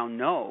 we now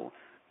know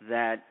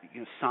that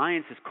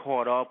science has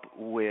caught up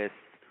with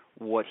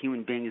what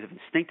human beings have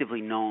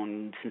instinctively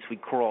known since we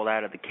crawled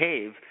out of the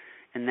cave,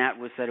 and that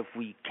was that if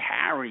we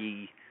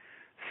carry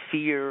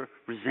fear,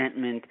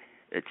 resentment,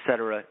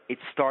 etc., it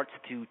starts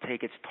to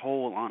take its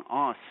toll on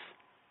us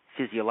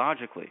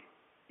physiologically.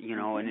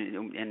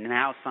 And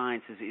now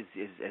science has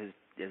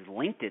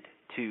linked it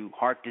to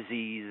heart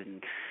disease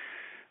and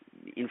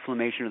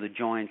inflammation of the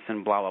joints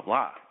and blah, blah,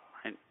 blah.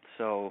 Right?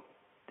 So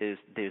there's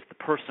the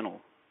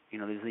personal,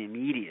 there's the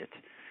immediate.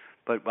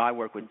 But I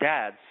work with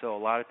dads, so a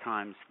lot of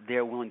times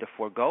they're willing to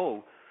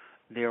forego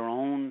their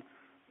own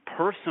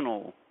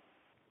personal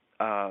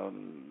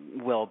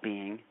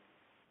well-being,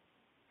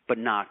 but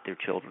not their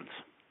children's.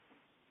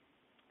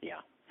 Yeah.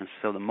 And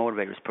so the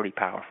motivator is pretty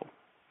powerful.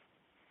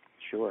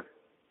 Sure.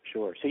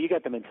 So you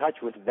get them in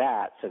touch with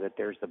that so that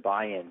there's the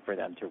buy-in for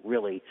them to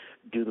really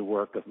do the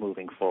work of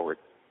moving forward.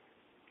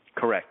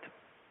 Correct.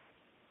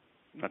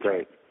 That's Great.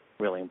 Right.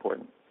 Really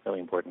important.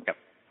 Yep.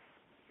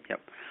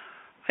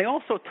 I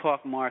also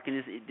talk, Mark, and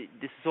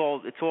it's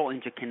all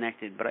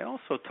interconnected, but I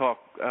also talk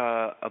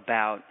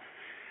about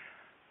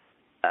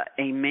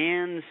a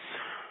man's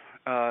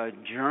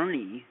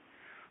journey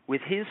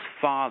with his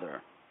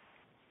father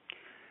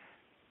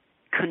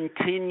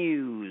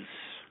continues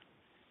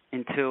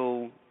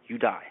until you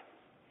die.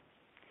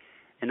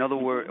 Another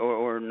word,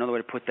 or another way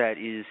to put that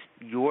is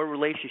your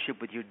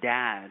relationship with your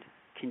dad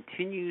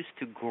continues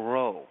to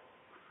grow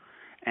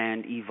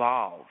and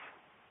evolve,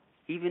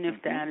 even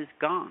if Dad is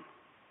gone.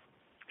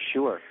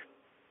 Sure.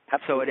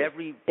 Absolutely. So at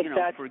every,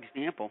 for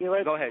example,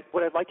 go ahead.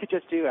 What I'd like to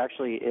just do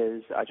actually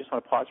is I just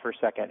want to pause for a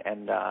second,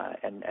 and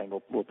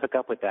we'll pick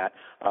up with that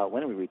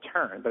when we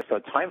return. But so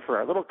time for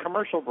our little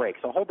commercial break.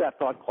 So hold that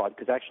thought, Claude,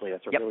 because actually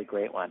that's a really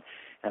great one,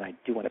 and I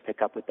do want to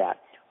pick up with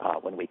that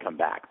when we come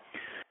back.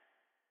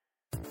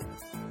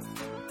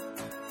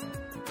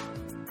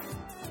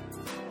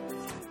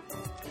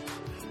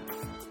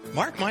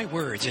 Mark My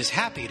Words is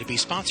happy to be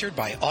sponsored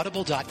by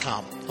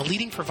Audible.com, a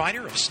leading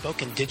provider of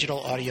spoken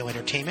digital audio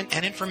entertainment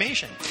and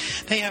information.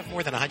 They have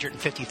more than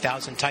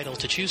 150,000 titles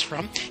to choose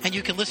from, and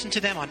you can listen to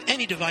them on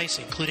any device,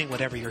 including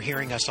whatever you're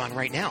hearing us on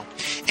right now.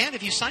 And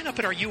if you sign up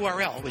at our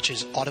URL, which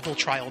is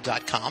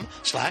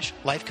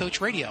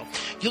audibletrial.com/lifecoachradio,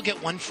 you'll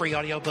get one free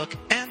audiobook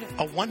and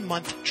a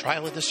 1-month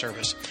trial of the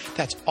service.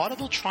 That's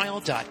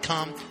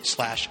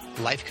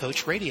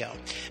audibletrial.com/lifecoachradio.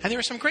 And there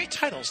are some great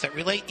titles that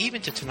relate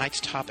even to tonight's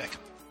topic.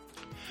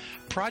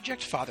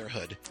 Project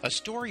Fatherhood, a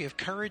story of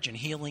courage and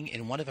healing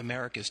in one of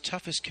America's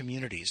toughest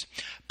communities,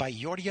 by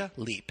Yoria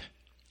Leap.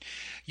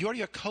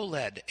 Yoria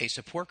co-led a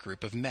support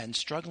group of men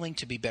struggling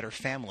to be better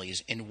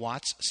families in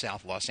Watts,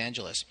 South Los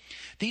Angeles.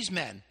 These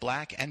men,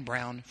 black and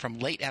brown, from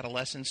late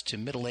adolescence to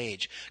middle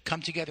age,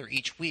 come together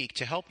each week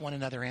to help one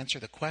another answer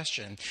the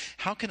question,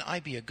 how can I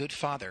be a good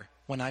father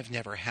when I've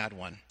never had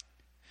one?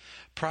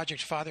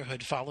 Project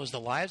Fatherhood follows the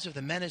lives of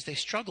the men as they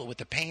struggle with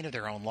the pain of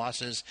their own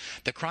losses,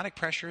 the chronic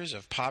pressures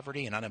of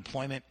poverty and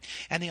unemployment,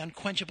 and the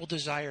unquenchable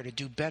desire to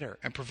do better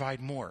and provide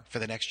more for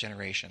the next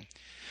generation.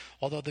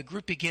 Although the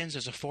group begins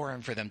as a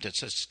forum for them to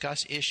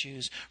discuss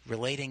issues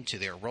relating to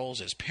their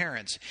roles as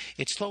parents,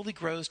 it slowly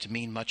grows to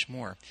mean much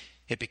more.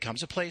 It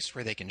becomes a place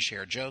where they can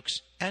share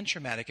jokes and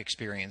traumatic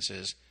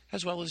experiences,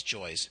 as well as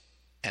joys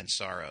and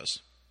sorrows.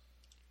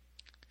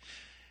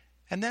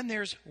 And then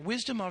there's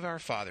Wisdom of Our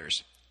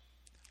Fathers,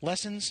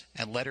 Lessons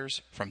and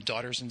Letters from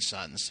Daughters and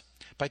Sons,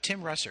 by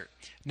Tim Russert,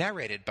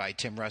 narrated by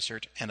Tim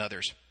Russert and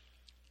others.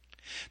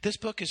 This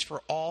book is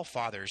for all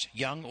fathers,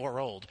 young or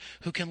old,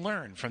 who can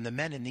learn from the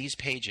men in these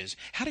pages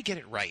how to get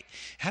it right,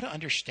 how to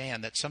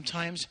understand that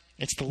sometimes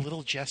it's the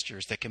little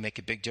gestures that can make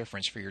a big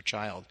difference for your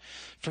child.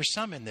 For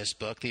some in this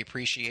book, the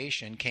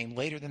appreciation came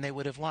later than they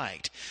would have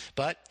liked.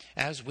 But,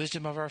 as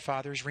Wisdom of Our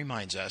Fathers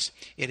reminds us,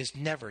 it is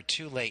never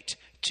too late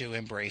to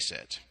embrace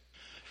it.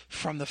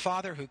 From the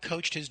father who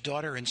coached his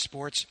daughter in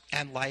sports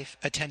and life,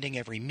 attending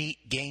every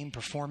meet, game,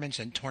 performance,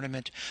 and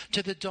tournament,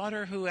 to the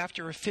daughter who,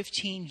 after a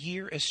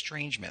 15-year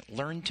estrangement,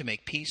 learned to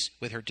make peace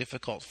with her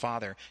difficult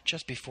father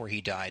just before he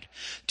died,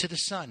 to the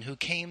son who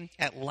came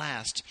at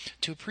last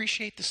to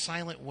appreciate the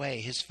silent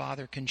way his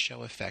father can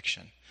show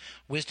affection.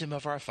 Wisdom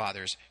of Our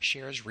Fathers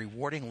shares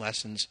rewarding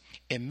lessons,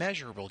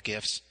 immeasurable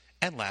gifts,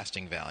 and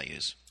lasting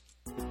values.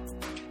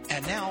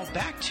 And now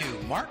back to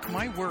Mark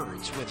My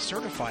Words with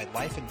certified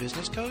life and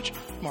business coach,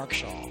 Mark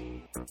Schall.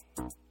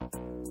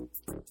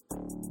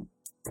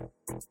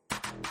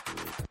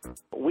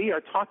 We are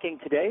talking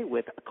today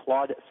with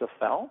Claude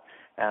Sofel.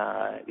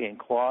 And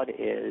Claude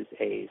is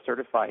a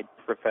certified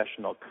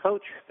professional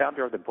coach,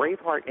 founder of the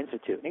Braveheart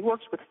Institute. And he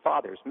works with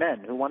fathers,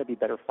 men who want to be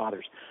better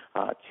fathers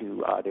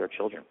to their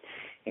children.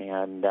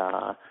 And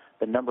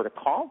the number to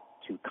call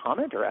to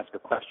comment or ask a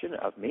question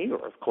of me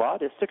or of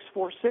Claude is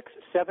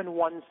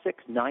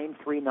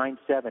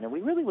 646-716-9397. And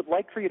we really would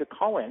like for you to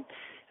call in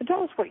and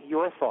tell us what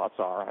your thoughts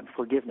are on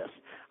forgiveness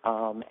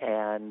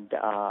and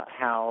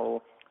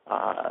how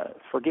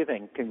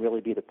forgiving can really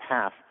be the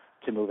path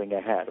to moving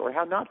ahead, or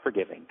how not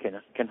forgiving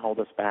can hold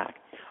us back.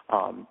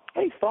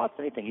 Any thoughts,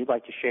 anything you'd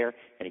like to share,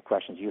 any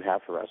questions you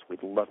have for us,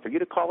 we'd love for you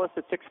to call us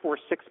at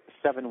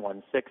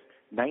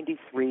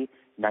 646-716-9397.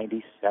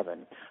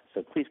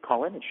 So please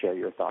call in and share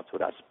your thoughts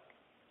with us.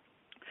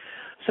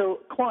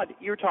 So, Claude,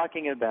 you were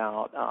talking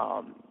about,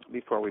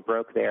 before we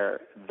broke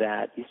there,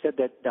 that you said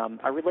that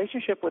our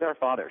relationship with our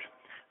fathers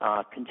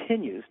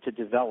continues to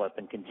develop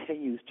and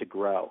continues to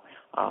grow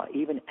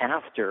even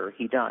after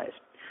he dies.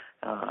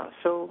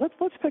 So let's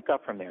pick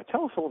up from there.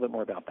 Tell us a little bit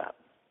more about that.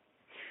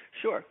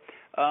 Sure.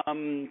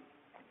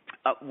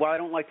 While I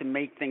don't like to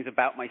make things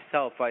about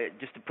myself,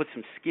 just to put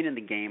some skin in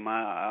the game,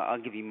 I'll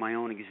give you my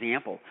own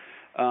example.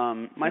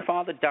 My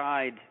father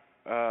died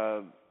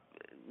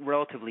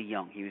relatively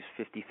young. He was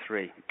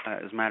 53.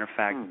 As a matter of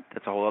fact,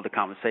 that's a whole other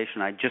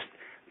conversation. I just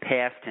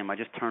passed him. I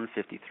just turned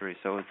 53,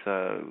 so it's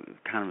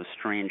kind of a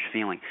strange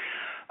feeling.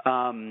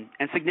 And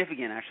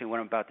significant, actually, what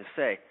I'm about to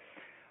say.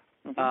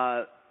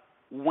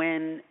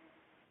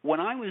 When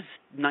I was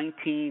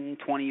 19,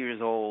 20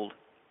 years old,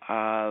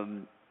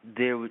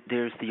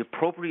 there's the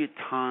appropriate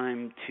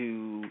time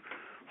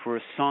for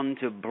a son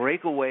to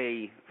break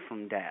away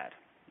from dad,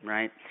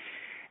 right?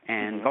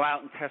 And go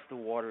out and test the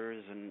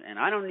waters, and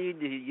I don't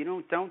need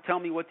to, don't tell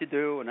me what to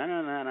do, and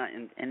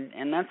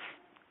that's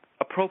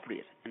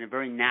appropriate and a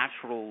very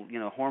natural,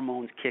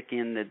 hormones kick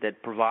in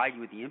that provide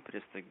you with the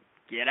impetus to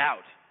get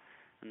out,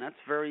 and that's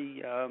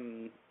very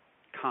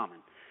common.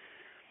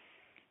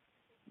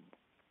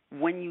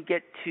 When you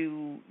get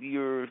to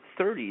your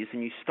 30s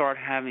and you start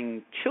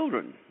having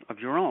children of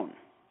your own,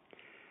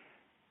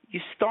 you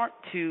start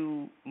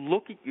to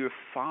look at your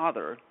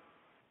father,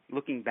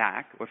 looking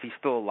back, or if he's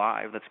still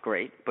alive, that's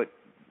great. But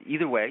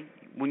either way,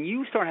 when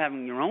you start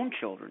having your own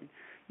children,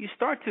 you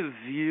start to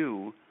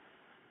view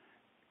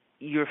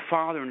your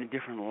father in a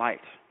different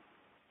light,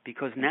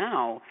 because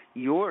now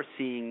you're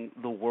seeing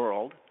the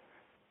world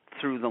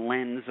through the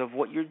lens of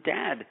what your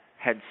dad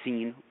had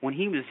seen when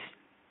he was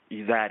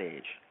that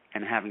age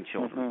and having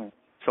children.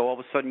 So all of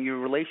a sudden your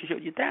relationship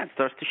with your dad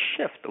starts to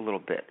shift a little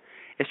bit.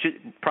 It's just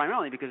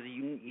primarily because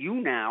you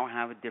now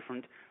have a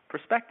different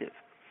perspective.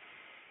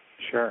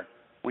 Sure.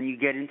 When you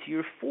get into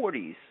your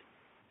 40s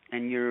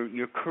and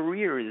your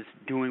career is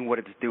doing what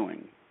it's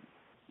doing,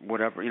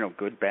 whatever,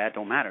 good, bad,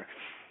 don't matter,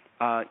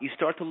 you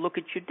start to look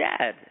at your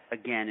dad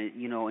again,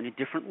 in a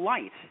different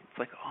light. It's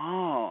like,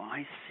 oh,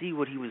 I see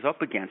what he was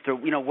up against, or,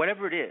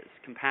 whatever it is,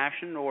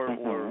 compassion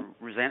or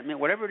resentment,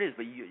 whatever it is,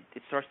 but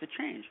it starts to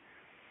change.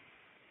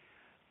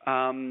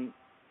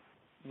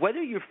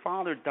 Whether your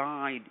father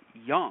died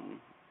young,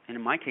 and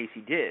in my case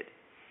he did,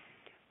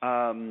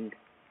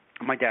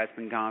 my dad's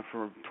been gone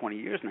for 20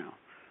 years now,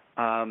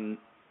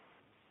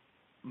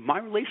 my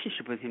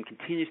relationship with him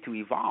continues to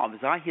evolve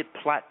as I hit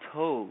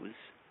plateaus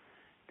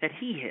that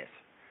he hit,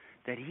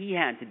 that he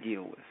had to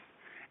deal with.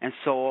 And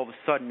so all of a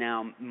sudden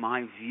now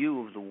my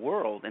view of the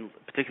world, and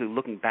particularly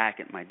looking back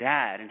at my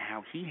dad and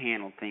how he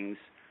handled things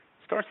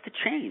starts to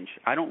change.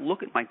 I don't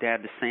look at my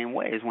dad the same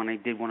way as when I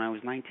did when I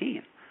was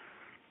 19.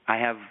 I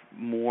have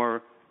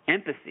more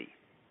empathy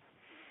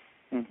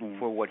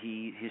for what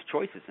his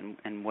choices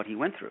and what he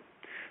went through.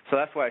 So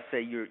that's why I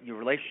say your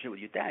relationship with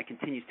your dad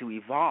continues to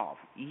evolve,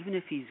 even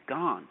if he's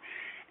gone.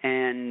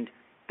 And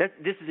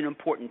this is an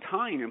important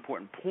time, an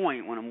important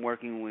point when I'm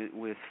working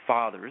with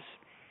fathers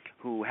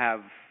who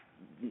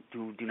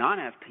do not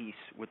have peace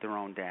with their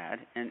own dad,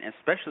 and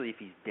especially if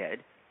he's dead,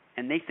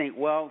 and they think,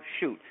 well,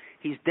 shoot,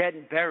 he's dead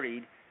and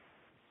buried,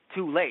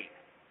 too late.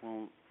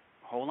 Well,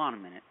 hold on a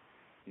minute.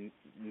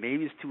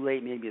 Maybe it's too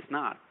late, maybe it's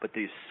not, but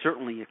there's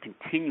certainly a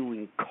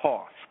continuing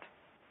cost.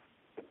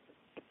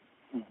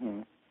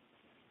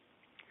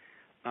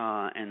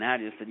 And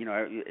that is that,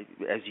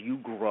 as you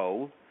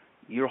grow,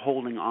 you're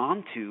holding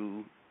on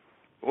to,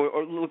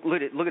 or look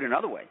at it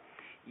another way.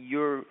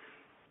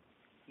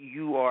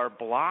 You are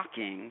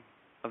blocking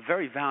a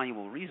very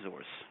valuable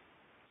resource.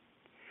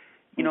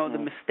 The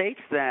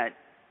mistakes that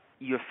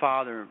your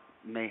father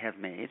may have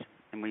made,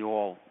 and we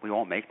all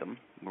make them.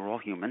 We're all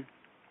human.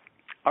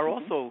 Are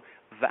also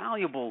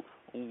valuable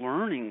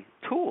learning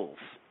tools.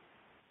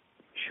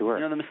 Sure.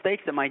 The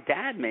mistakes that my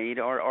dad made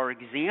are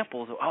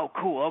examples of, oh,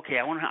 cool, okay,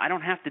 I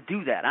don't have to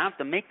do that. I don't have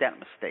to make that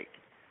mistake.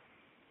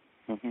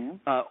 And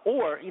I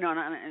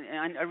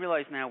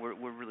realize now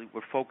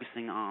we're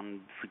focusing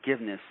on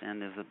forgiveness,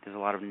 and there's a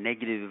lot of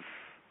negative,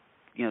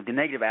 the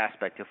negative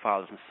aspect of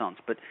fathers and sons.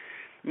 But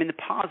I mean, the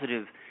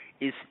positive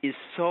is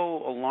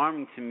so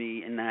alarming to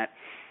me in that,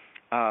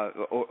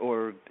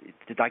 or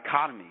the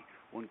dichotomy.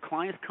 When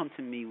clients come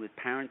to me with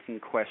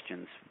parenting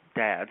questions,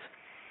 dads,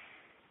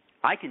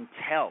 I can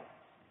tell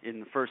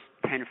in the first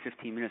 10 or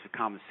 15 minutes of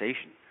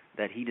conversation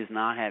that he does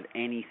not have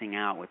anything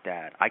out with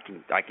that. I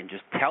can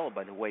just tell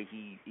by the way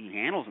he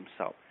handles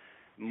himself.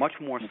 Much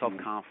more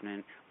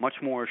self-confident,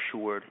 much more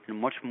assured, and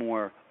much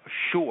more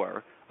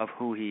sure of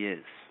who he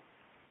is.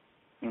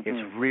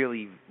 It's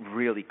really,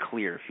 really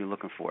clear if you're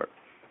looking for it.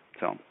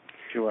 So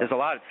there's a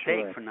lot at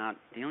stake for not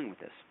dealing with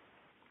this.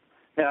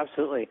 No,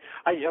 absolutely.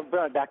 I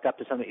brought it back up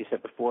to something that you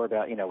said before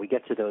about, we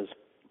get to those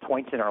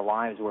points in our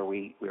lives where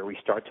we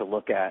start to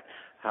look at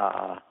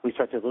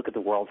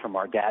the world from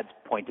our dad's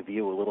point of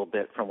view a little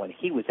bit from when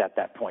he was at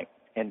that point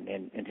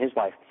in his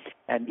life.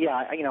 And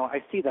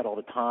I see that all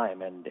the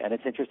time, and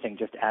it's interesting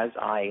just as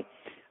I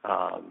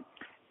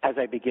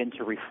begin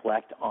to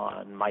reflect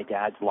on my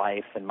dad's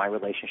life and my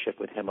relationship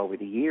with him over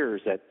the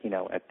years at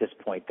this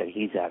point that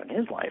he's at in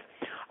his life,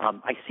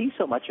 I see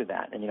so much of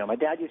that. And my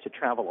dad used to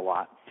travel a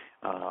lot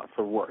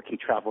for work. He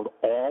traveled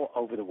all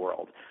over the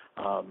world.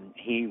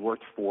 He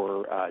worked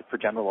for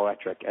General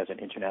Electric as an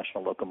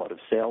international locomotive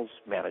sales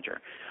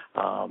manager.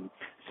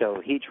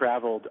 So he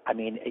traveled,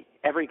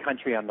 every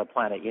country on the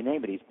planet, you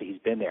name it, he's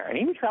been there. And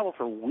he would travel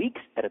for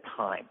weeks at a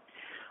time.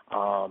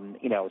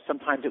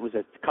 Sometimes it was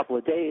a couple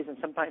of days, and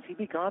sometimes he'd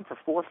be gone for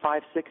 4,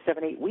 5, 6,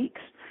 7, 8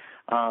 weeks.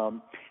 I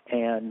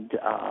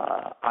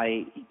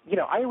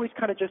always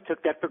kind of just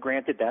took that for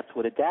granted. That's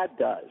what a dad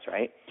does,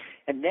 right?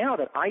 And now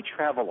that I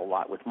travel a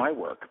lot with my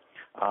work,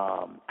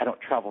 I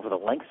don't travel for the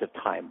lengths of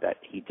time that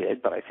he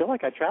did, but I feel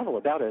like I travel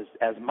about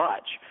as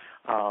much,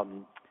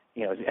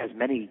 as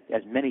many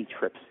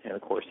trips in the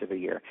course of a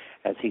year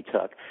as he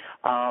took.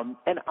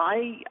 And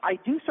I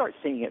do start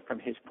seeing it from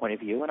his point of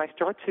view, and I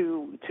start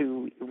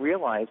to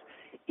realize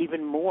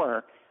even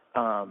more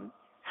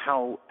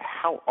how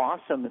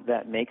awesome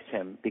that makes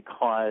him,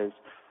 because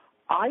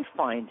I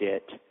find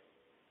it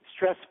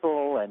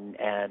stressful and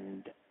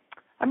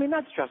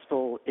not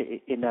stressful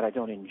in that I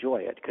don't enjoy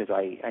it, because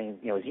I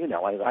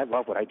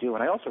love what I do,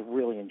 and I also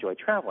really enjoy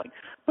traveling.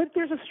 But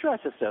there's a stress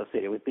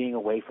associated with being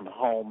away from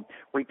home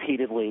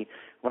repeatedly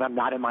when I'm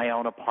not in my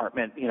own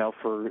apartment,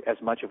 for as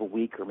much of a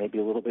week or maybe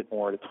a little bit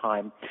more at a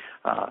time.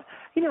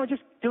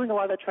 Just doing a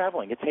lot of that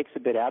traveling, it takes a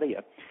bit out of you.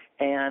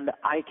 And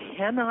I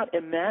cannot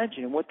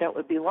imagine what that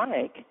would be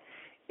like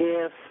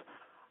if,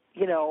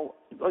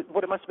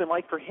 what it must have been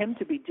like for him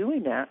to be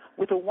doing that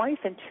with a wife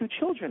and 2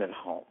 children at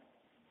home.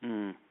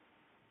 And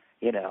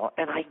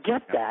I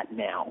get that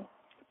now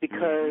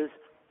because,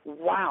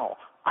 wow,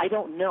 I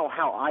don't know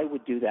how I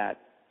would do that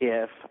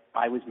if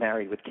I was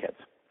married with kids.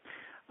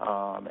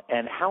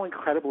 And how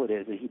incredible it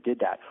is that he did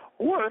that.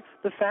 Or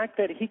the fact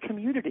that he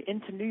commuted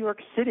into New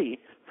York City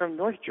from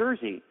North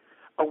Jersey,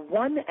 a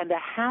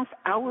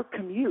 1.5-hour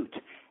commute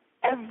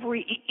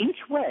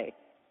each way,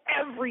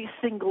 every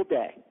single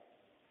day.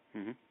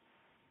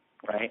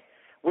 Right?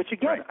 Which,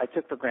 again, I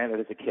took for granted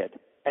as a kid.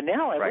 And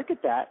now I look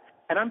at that,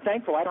 and I'm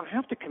thankful I don't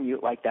have to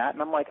commute like that.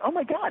 And I'm like, oh,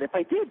 my God, if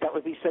I did, that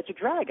would be such a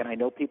drag. And I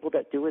know people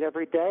that do it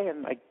every day,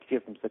 and I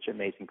give them such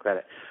amazing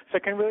credit. So I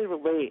can really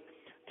relate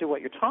to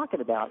what you're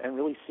talking about and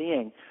really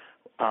seeing,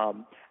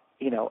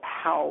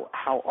 how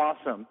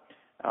awesome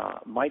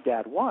my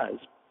dad was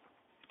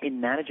in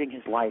managing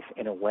his life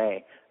in a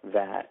way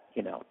that,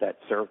 that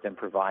served and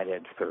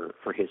provided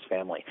for his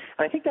family.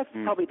 And I think that's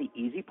probably the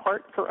easy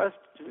part for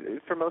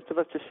most of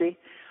us to see.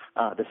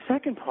 The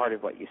second part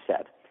of what you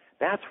said,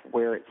 That's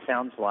where it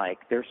sounds like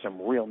there's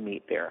some real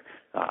meat there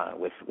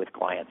with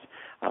clients.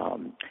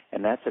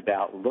 And that's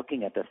about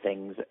looking at the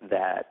things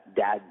that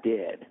Dad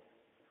did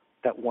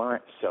that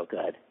weren't so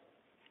good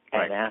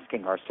and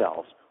asking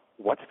ourselves,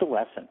 what's the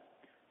lesson?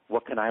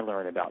 What can I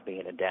learn about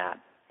being a dad?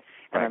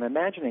 And I'm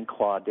imagining,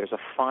 Claude, there's a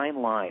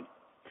fine line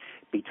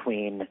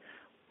between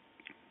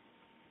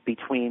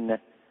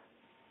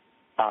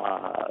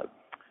how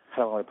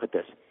do I want to put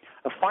this?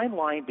 A fine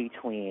line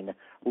between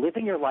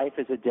living your life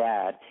as a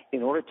dad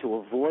in order to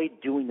avoid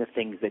doing the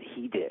things that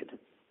he did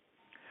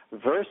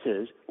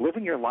versus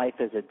living your life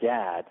as a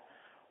dad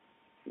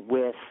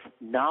with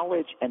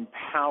knowledge and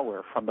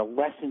power from the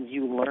lessons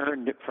you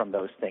learned from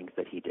those things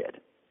that he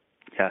did.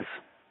 Yes.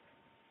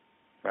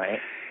 Right?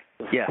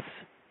 Yes.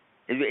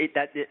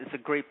 It's a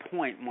great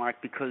point, Mark,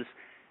 because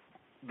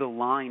the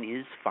line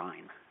is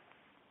fine.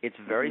 It's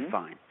very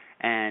fine.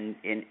 And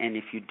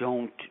if you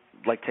don't,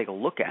 take a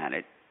look at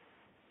it,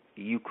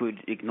 you could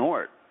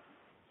ignore it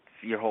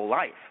your whole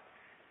life.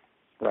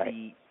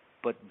 Right.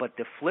 But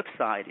the flip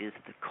side is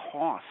the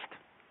cost.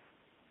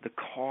 The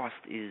cost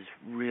is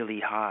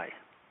really high.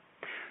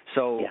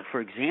 So,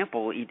 for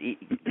example, your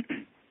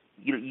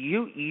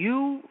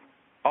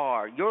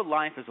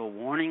life is a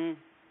warning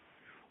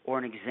or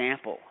an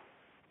example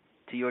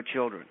to your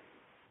children.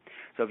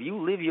 So if you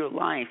live your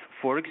life,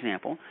 for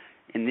example,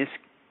 in this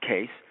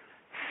case,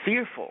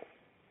 fearful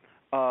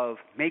of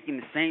making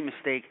the same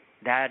mistake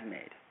Dad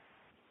made,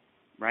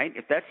 right?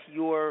 If that's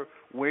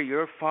where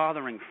you're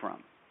fathering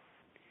from,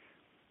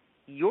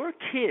 your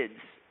kids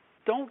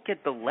don't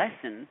get the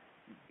lesson,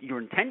 your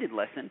intended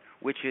lesson,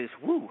 which is,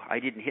 I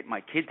didn't hit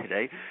my kid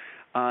today.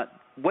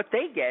 What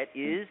they get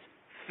is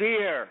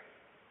fear.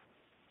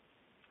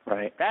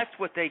 Right. That's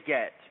what they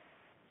get.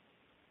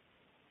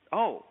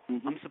 Oh,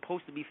 I'm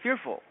supposed to be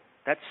fearful.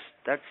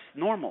 That's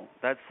normal.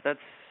 That's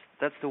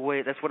the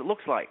way. That's what it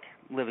looks like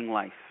living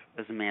life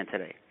as a man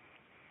today.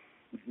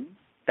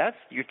 That's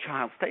your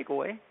child's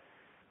takeaway.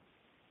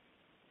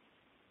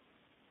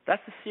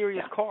 That's the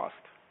serious cost.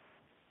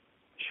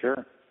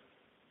 Sure.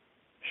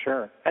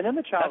 And then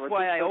the child. That's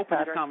why I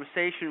opened this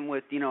conversation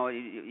with, I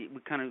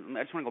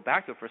just want to go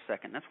back to it for a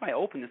second. That's why I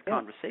opened this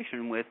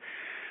conversation with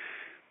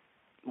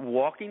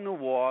walking the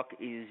walk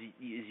is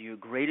your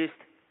greatest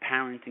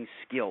parenting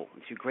skill.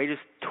 It's your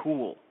greatest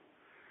tool.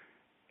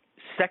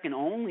 Second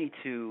only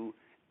to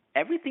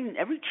every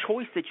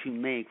choice that you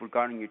make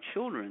regarding your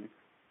children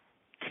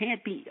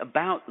can't be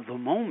about the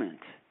moment.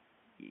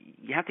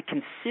 You have to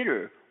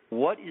consider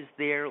what is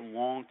their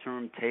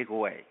long-term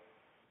takeaway.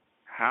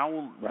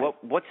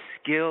 What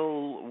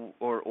skill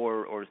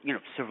or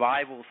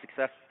survival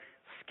success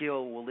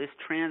skill will this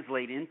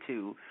translate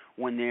into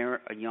when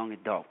they're a young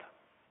adult?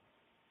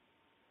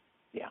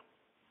 Yeah.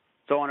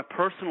 So on a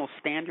personal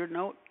standard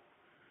note,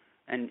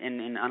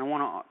 and I don't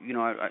want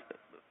to,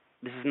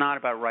 this is not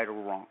about right or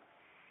wrong.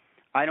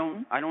 I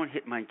don't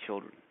hit my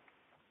children,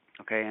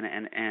 okay,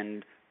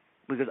 and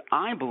because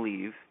I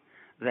believe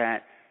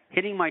that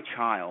hitting my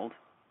child,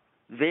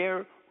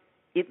 in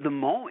the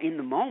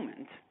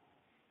moment,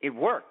 it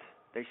worked.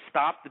 They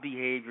stopped the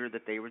behavior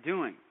that they were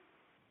doing.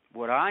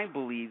 What I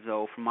believe,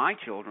 though, for my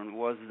children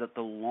was that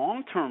the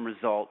long-term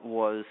result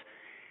was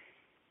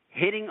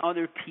hitting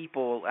other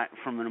people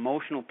from an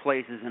emotional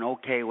place is an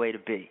okay way to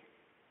be.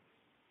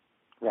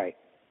 Right.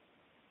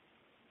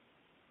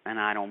 And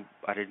I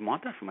didn't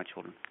want that for my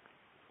children.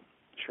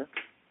 Sure.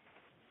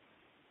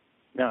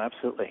 No,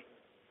 absolutely.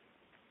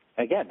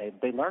 Again,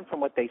 they learn from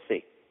what they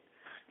see.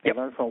 They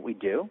learn from what we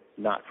do,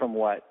 not from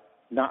what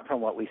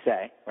we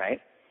say,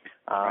 right?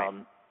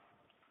 Right.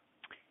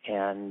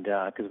 And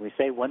because we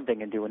say one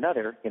thing and do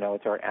another,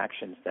 it's our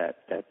actions that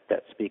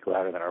speak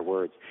louder than our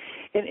words.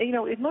 And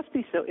it must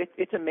be so.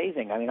 It's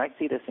amazing. I mean, I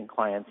see this in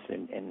clients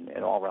in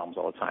all realms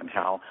all the time.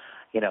 How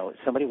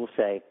somebody will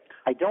say,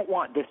 "I don't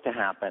want this to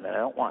happen, and I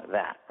don't want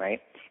that,"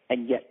 right?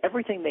 And yet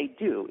everything they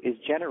do is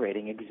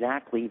generating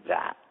exactly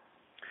that.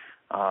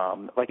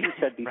 Like you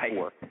said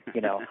before,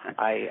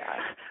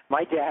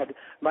 my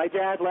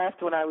dad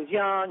left when I was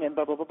young, and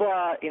blah blah blah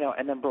blah,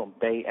 and then boom,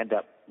 they end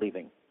up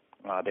leaving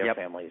their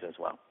families as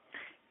well.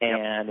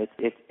 And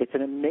it's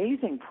an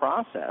amazing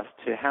process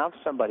to have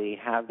somebody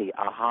have the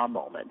aha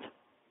moment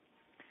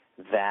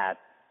that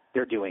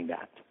they're doing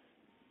that.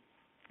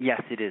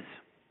 Yes, it is.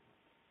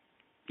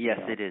 Yes,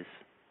 it is.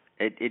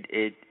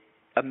 It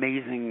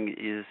amazing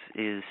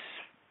is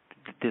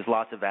there's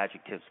lots of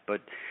adjectives,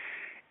 but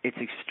it's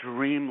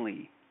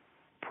extremely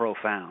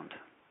profound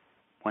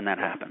when that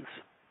happens.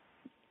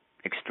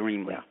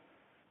 Extremely. Yeah.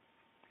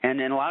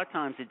 And a lot of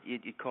times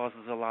it causes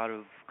a lot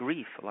of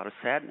grief, a lot of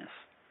sadness.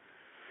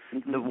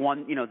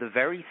 The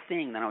very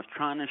thing that I was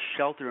trying to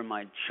shelter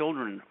my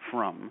children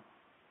from,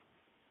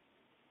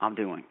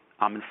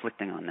 I'm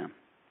inflicting on them.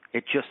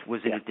 It just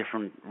was in a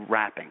different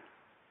wrapping.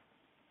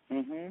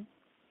 And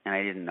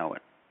I didn't know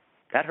it.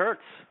 That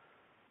hurts.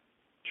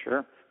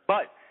 Sure.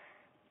 But,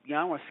 I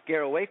don't want to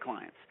scare away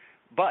clients.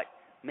 But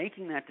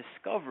making that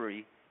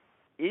discovery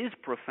is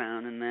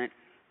profound in that,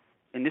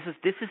 and this is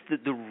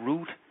the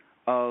root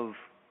of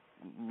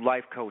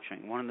life coaching,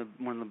 one of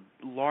the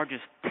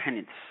largest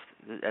tenets,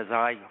 as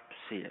I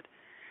see it,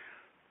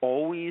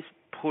 always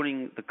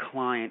putting the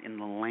client in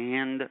the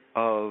land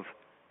of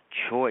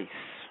choice.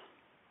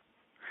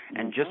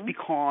 And just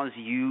because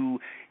you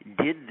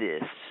did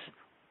this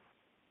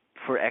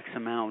for X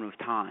amount of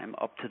time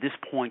up to this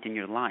point in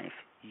your life,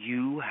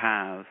 you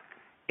have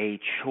a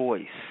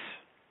choice.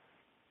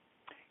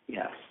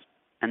 Yes.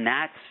 And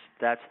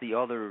that's the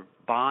other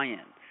buy-in.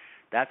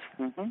 That's,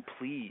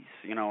 please,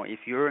 if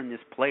you're in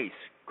this place,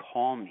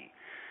 call me,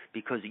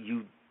 because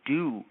you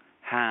do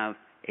have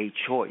a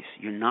choice.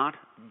 You're not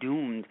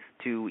doomed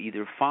to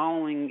either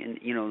following,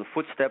 the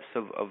footsteps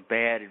of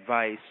bad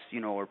advice,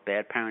 or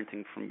bad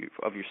parenting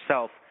of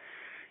yourself.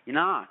 You're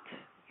not.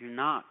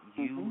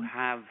 You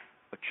have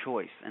a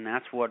choice, and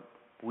that's what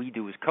we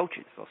do as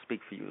coaches. I'll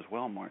speak for you as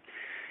well, Mark.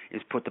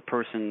 Is put the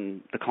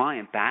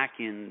client back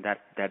in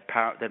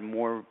that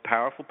more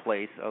powerful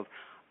place of,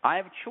 I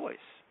have a choice,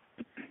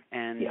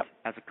 and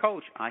as a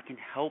coach, I can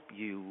help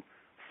you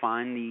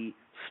find the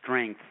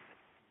strength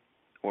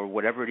or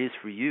whatever it is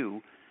for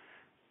you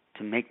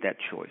to make that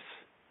choice,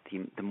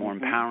 the more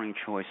empowering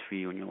choice for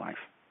you in your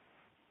life.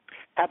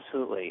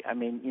 Absolutely. I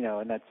mean,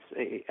 and that's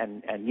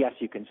and yes,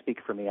 you can speak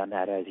for me on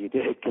that as you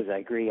did, because I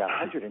agree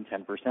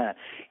 110%.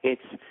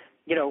 It's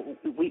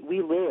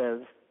we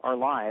live our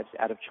lives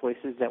out of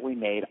choices that we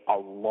made a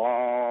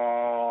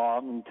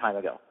long time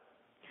ago.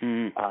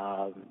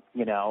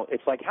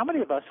 It's like, how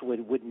many of us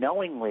would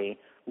knowingly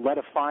let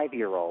a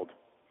 5-year-old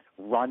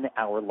run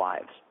our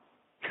lives?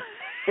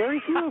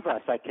 Very few of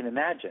us, I can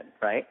imagine,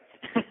 right?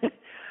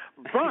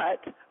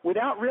 But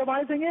without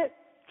realizing it,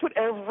 it's what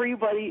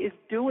everybody is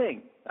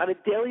doing on a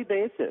daily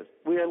basis.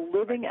 We are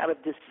living out of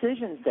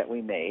decisions that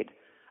we made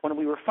when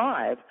we were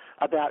 5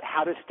 about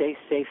how to stay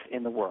safe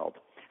in the world,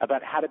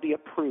 about how to be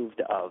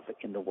approved of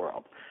in the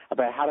world,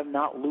 about how to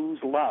not lose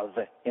love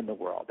in the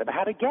world, about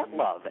how to get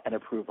love and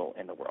approval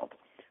in the world,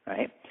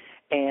 right?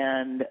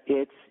 And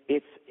it's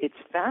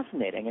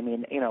fascinating. I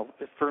mean,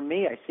 for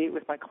me, I see it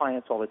with my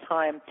clients all the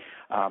time.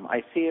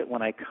 I see it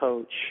when I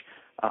coach.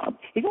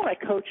 Even when I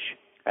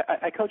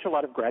coach a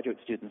lot of graduate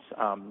students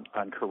on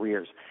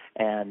careers,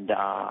 and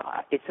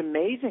it's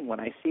amazing when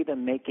I see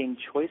them making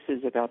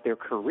choices about their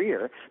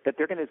career that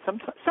they're going to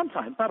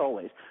sometimes, not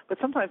always, but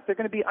sometimes they're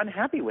going to be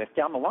unhappy with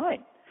down the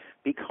line,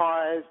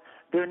 because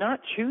they're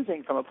not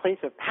choosing from a place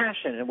of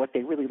passion and what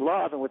they really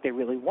love and what they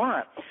really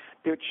want.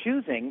 They're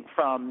choosing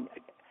from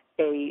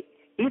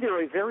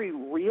either a very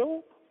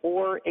real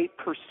or a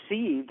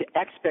perceived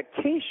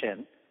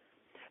expectation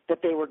that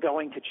they were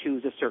going to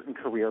choose a certain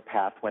career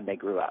path when they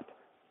grew up.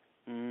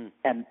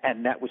 And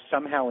that was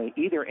somehow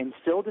either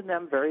instilled in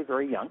them very,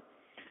 very young.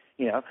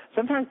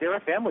 Sometimes there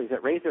are families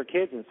that raise their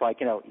kids, and it's like,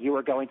 you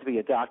are going to be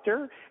a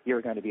doctor,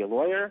 you're going to be a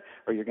lawyer,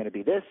 or you're going to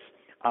be this,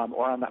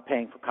 or I'm not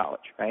paying for college,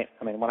 right?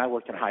 I mean, when I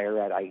worked in higher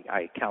ed,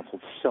 I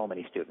counseled so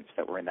many students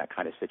that were in that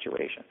kind of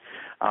situation.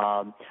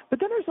 But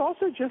then there's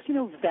also just,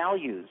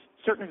 values,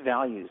 certain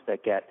values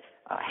that get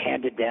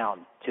handed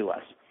down to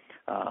us.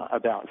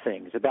 About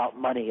things, about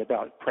money,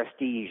 about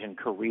prestige and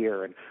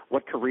career, and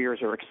what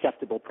careers are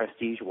acceptable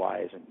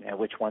prestige-wise and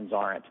which ones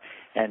aren't.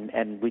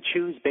 And we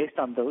choose based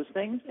on those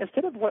things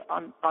instead of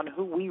on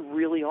who we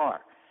really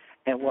are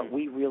and what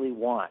we really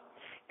want.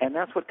 And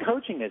that's what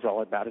coaching is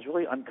all about, is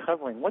really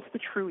uncovering what's the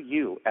true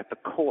you at the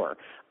core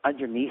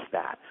underneath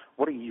that.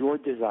 What are your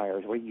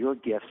desires? What are your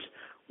gifts?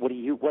 What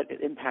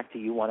impact do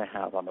you want to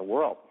have on the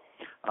world?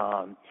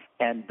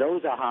 And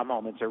those aha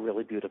moments are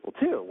really beautiful,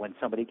 too, when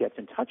somebody gets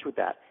in touch with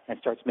that and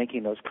starts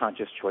making those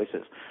conscious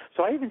choices.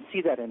 So I even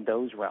see that in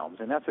those realms,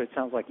 and that's what it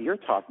sounds like you're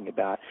talking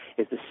about,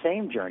 is the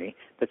same journey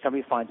that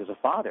somebody finds as a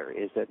father,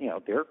 is that,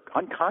 they're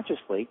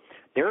unconsciously,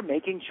 they're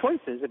making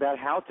choices about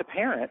how to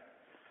parent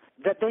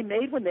that they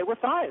made when they were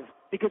 5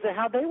 because of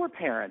how they were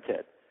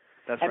parented.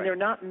 That's and right. They're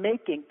not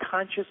making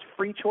conscious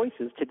free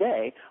choices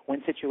today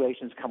when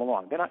situations come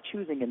along. They're not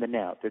choosing in the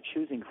now. They're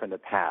choosing from the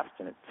past.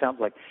 And it sounds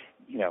like,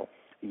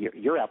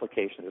 your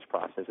application of this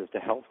process is to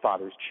help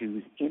fathers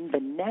choose in the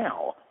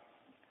now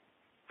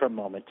from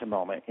moment to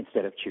moment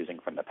instead of choosing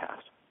from the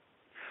past.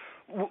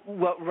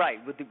 Well, right,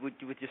 with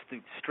just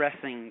the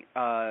stressing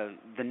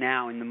the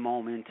now in the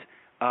moment,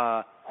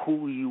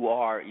 who you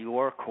are,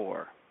 your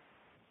core,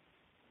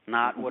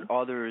 not what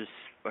others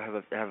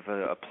have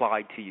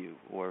applied to you,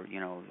 or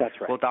That's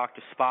right. Well,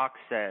 Dr. Spock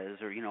says,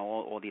 or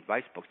all the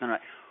advice books. No,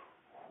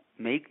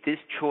 make this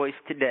choice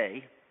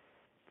today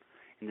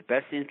in the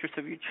best interest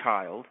of your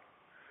child,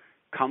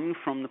 coming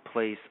from the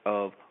place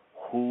of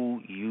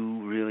who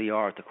you really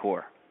are at the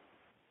core.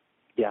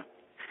 Yeah.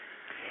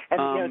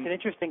 And it's an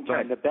interesting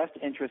term, the best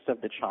interest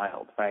of the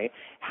child, right?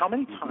 How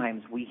many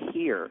times we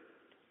hear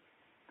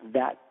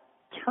that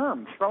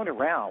term thrown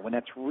around when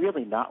that's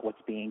really not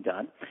what's being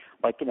done.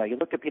 Like, you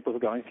look at people who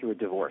are going through a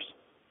divorce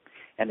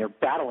and they're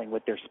battling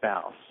with their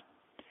spouse,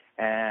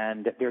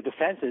 and their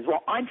defense is,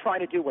 well, I'm trying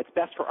to do what's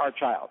best for our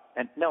child.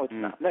 And no, it's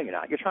not. No, you're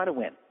not. You're trying to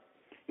win.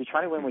 You're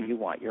trying to win what you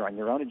want. You're on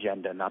your own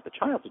agenda, not the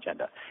child's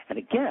agenda. And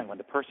again, when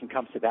the person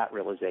comes to that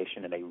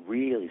realization and they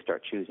really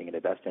start choosing in the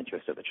best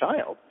interest of the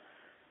child,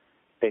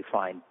 they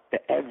find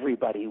that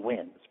everybody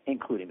wins,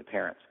 including the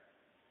parents.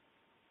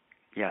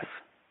 Yes.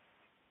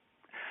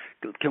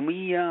 Can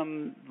we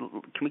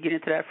get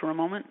into that for a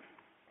moment?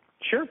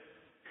 Sure.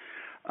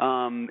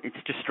 It's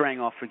just straying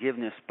off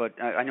forgiveness, but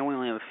I know we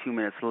only have a few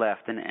minutes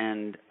left,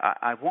 and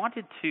I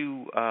wanted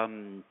to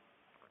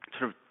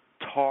sort of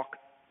talk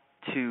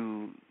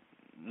to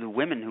the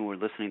women who are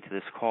listening to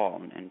this call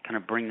and kind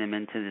of bring them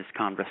into this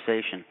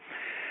conversation.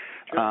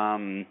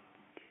 Sure.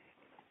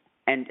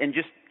 And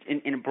just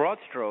in a broad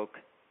stroke,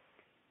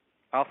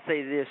 I'll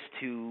say this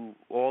to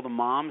all the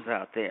moms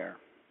out there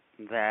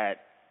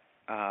that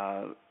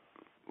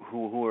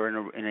who are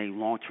in a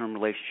long-term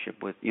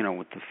relationship with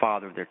the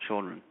father of their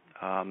children,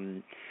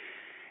 and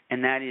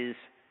that is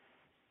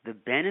the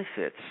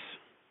benefits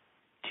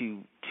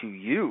to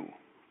you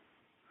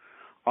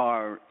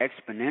are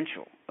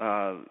exponential.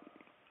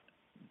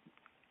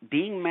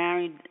 Being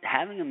married,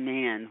 having a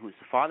man who's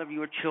the father of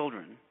your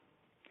children,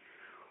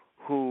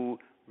 who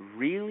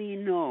really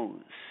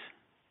knows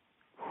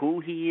who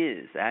he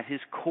is at his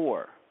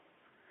core,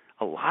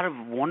 a lot of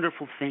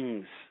wonderful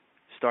things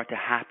start to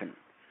happen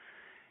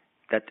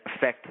that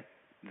affect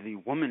the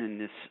woman in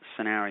this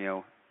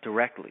scenario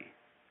directly.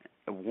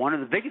 One of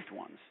the biggest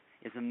ones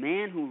is a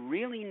man who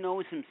really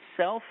knows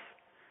himself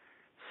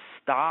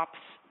stops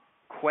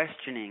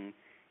questioning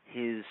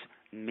his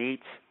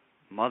mate's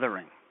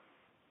mothering.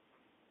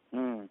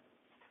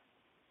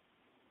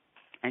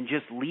 And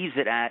just leaves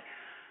it at,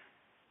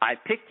 I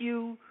picked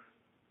you,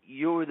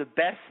 you're the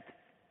best,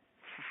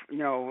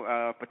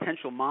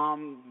 potential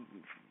mom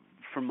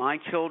for my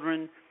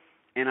children,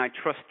 and I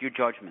trust your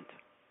judgment.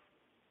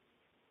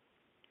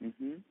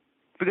 Mm-hmm.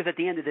 Because at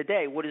the end of the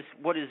day, what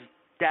does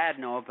Dad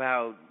know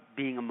about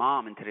being a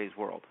mom in today's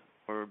world,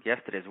 or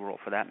yesterday's world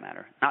for that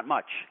matter? Not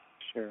much.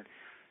 Sure.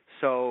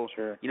 So,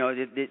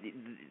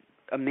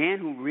 a man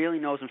who really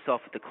knows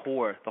himself at the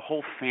core, the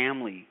whole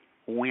family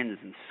wins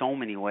in so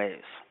many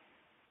ways.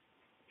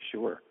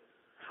 Sure.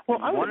 Well,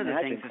 one of the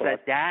things is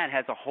that Dad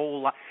has a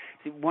whole lot.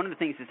 See, one of the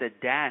things is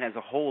that Dad has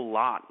a whole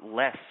lot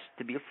less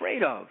to be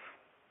afraid of.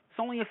 It's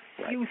only a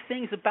few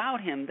things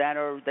about him that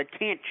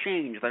can't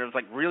change. That is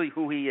like really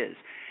who he is.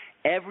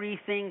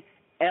 Everything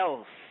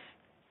else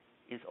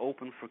is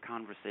open for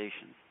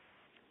conversation.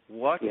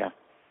 What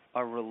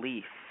a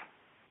relief.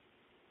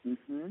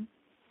 Mm-hmm.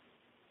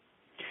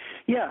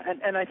 Yeah,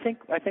 and I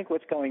think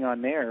what's going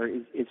on there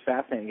is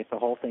fascinating. It's the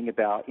whole thing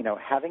about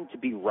having to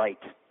be right.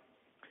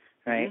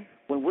 Right? Mm-hmm.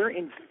 When we're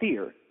in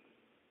fear,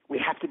 we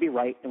have to be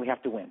right and we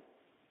have to win.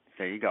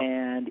 There you go.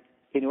 And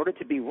in order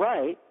to be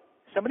right,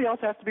 somebody else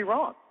has to be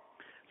wrong.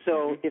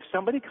 So if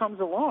somebody comes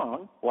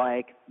along,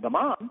 like the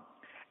mom,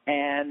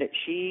 and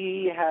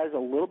she has a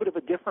little bit of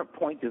a different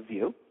point of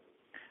view,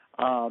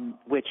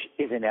 which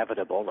is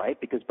inevitable, right?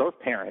 Because both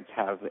parents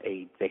have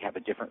a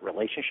different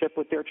relationship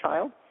with their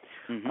child.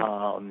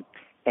 Mm-hmm.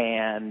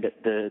 And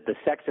the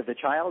sex of the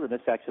child and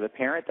the sex of the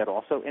parent, that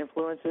also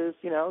influences,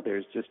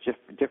 there's just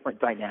different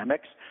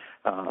dynamics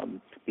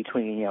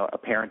between, a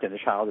parent and a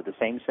child of the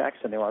same sex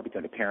than there are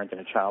between a parent and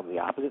a child of the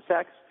opposite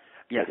sex.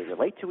 Yes. They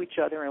relate to each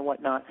other and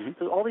whatnot. Mm-hmm.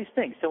 So all these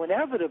things. So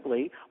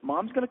inevitably,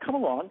 mom's going to come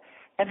along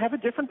and have a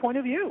different point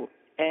of view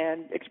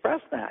and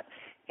express that.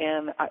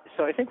 And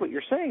so I think what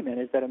you're saying then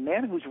is that a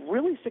man who's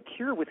really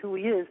secure with who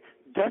he is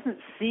doesn't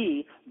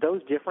see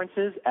those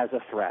differences as a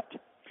threat.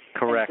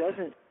 Correct. And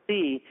doesn't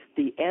see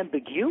the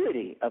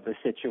ambiguity of the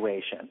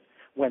situation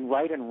when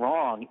right and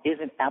wrong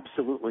isn't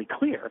absolutely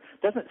clear.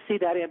 Doesn't see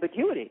that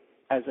ambiguity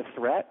as a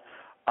threat,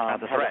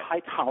 has a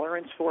high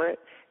tolerance for it,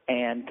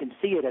 and can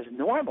see it as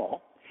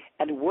normal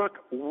and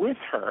work with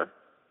her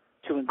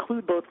to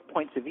include both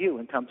points of view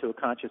and come to a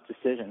conscious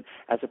decision,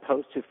 as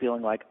opposed to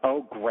feeling like,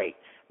 oh, great,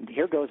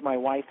 here goes my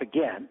wife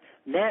again.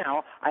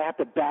 Now I have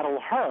to battle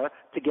her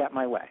to get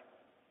my way.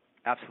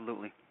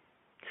 Absolutely.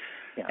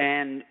 Yeah.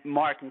 And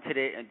Mark, in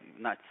today, it's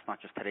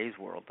not just today's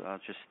world.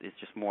 It's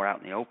just more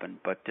out in the open,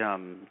 but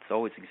it's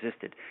always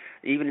existed.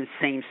 Even in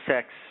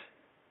same-sex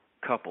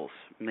couples,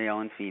 male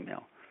and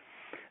female,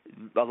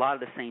 a lot of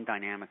the same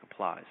dynamic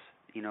applies.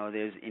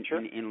 There's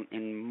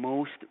in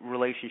most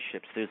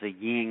relationships, there's a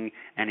yin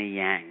and a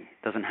yang.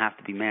 It doesn't have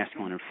to be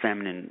masculine or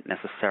feminine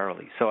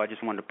necessarily. So I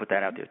just wanted to put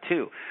that out there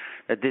too.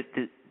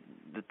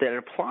 That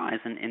applies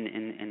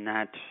in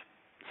that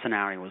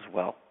scenario as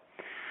well.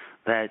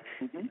 That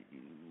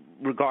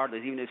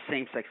regardless, even if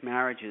same-sex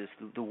marriages,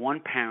 the one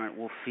parent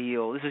will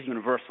feel, this is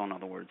universal, in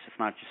other words, it's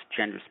not just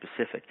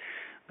gender-specific,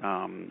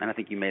 and I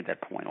think you made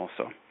that point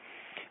also.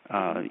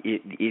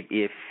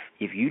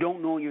 If you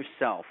don't know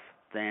yourself,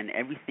 then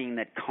everything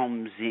that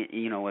comes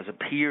in, as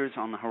appears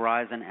on the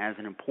horizon as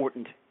an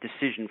important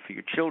decision for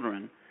your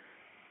children,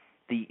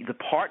 the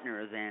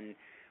partner then,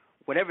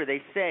 whatever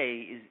they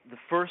say, is the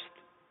first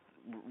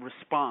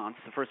response,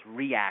 the first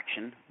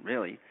reaction,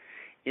 really,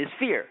 is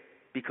fear,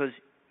 because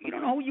you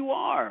don't know who you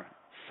are.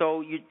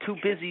 So you're too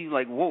busy,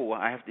 like, whoa,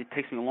 it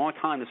takes me a long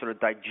time to sort of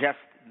digest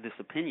this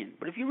opinion.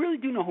 But if you really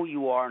do know who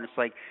you are, and it's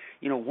like,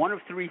 one of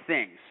three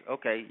things.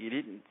 Okay, you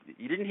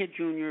didn't hit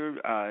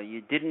Junior,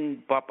 you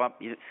didn't bop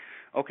up.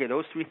 Okay,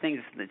 those three things,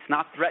 it's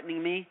not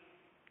threatening me.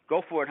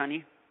 Go for it,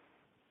 honey.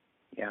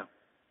 Yeah.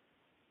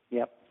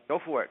 Yep. Go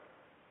for it.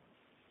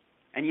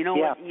 And you know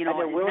Yeah. what? You know,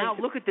 And now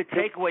look at the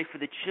takeaway for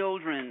the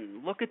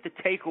children. Look at the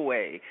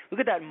takeaway. Look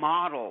at that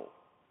model.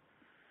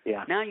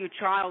 Yeah. Now your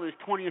child is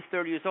 20 or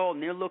 30 years old,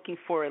 and they're looking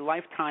for a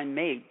lifetime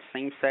mate,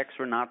 same sex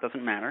or not,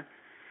 doesn't matter.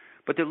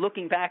 But they're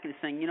looking back and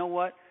saying, you know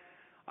what?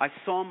 I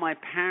saw my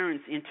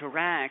parents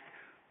interact,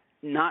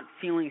 not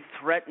feeling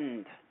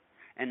threatened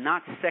and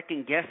not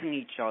second-guessing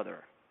each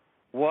other.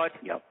 What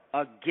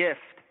a gift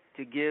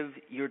to give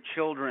your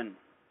children.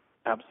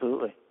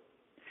 Absolutely.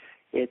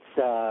 It's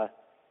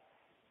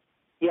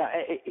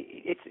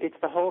it's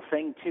the whole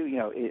thing too. You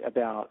know,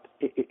 about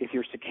if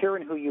you're secure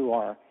in who you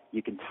are,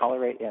 you can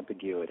tolerate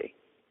ambiguity,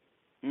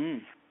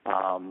 and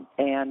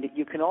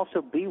you can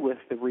also be with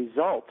the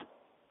result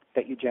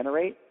that you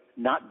generate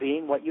not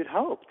being what you'd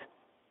hoped.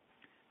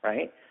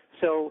 Right.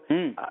 So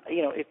you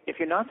know, if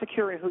you're not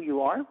secure in who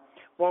you are,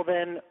 well,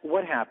 then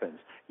what happens?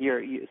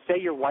 Say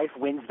your wife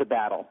wins the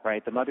battle,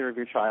 right? The mother of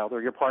your child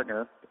or your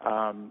partner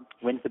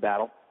wins the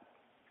battle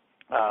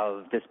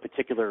of this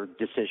particular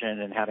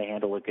decision and how to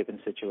handle a given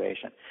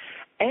situation.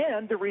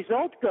 And the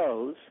result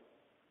goes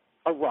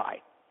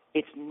awry.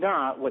 It's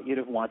not what you'd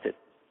have wanted,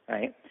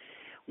 right?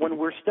 When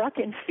we're stuck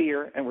in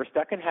fear and we're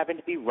stuck in having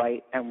to be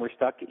right and we're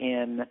stuck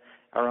in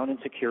our own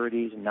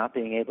insecurities and not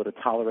being able to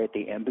tolerate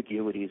the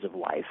ambiguities of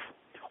life,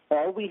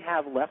 all we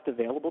have left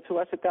available to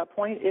us at that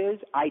point is,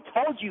 I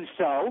told you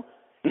so,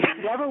 you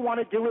never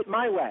want to do it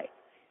my way.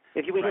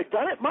 If you would have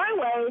done it my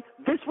way,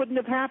 this wouldn't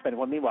have happened.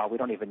 Well, meanwhile, we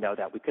don't even know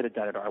that. We could have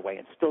done it our way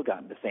and still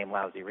gotten the same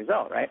lousy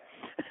result, right?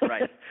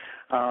 Right.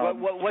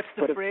 What's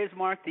the phrase,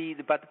 Mark,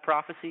 about the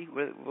prophecy?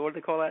 What do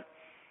they call that?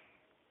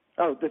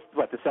 Oh, the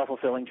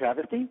self-fulfilling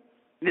travesty?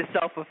 The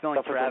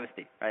self-fulfilling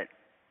travesty, right.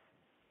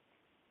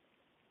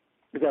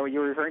 Is that what you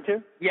were referring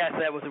to? Yes,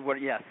 that was what.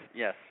 Yes.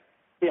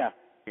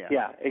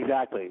 Yeah,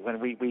 exactly. When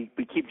we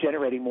keep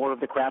generating more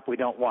of the crap we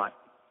don't want,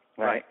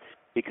 right?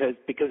 Because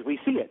we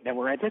see it and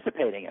we're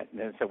anticipating it,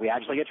 and so we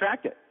actually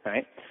attract it,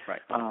 right?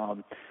 Right.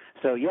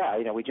 So yeah,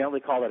 you know, we generally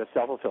call it a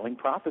self-fulfilling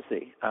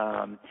prophecy,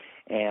 and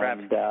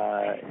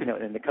you know,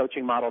 in the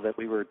coaching model that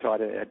we were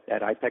taught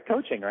at IPEC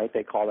Coaching, right,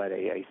 they call that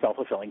a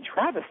self-fulfilling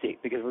travesty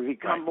because we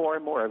become more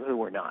and more of who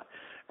we're not,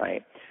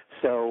 right?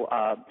 So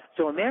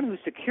so a man who's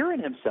secure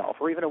in himself,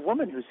 or even a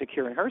woman who's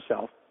secure in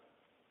herself,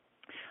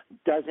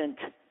 doesn't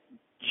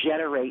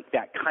generate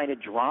that kind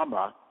of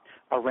drama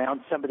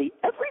around some of the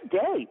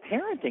everyday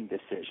parenting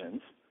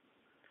decisions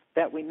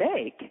that we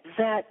make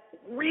that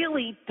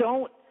really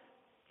don't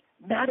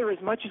matter as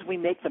much as we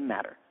make them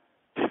matter.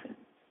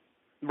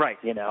 Right.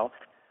 You know?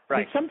 Right. I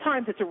mean,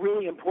 sometimes it's a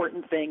really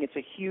important thing. It's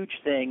a huge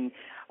thing.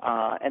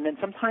 And then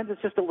sometimes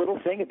it's just a little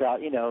thing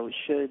about, you know,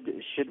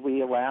 should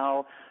we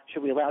allow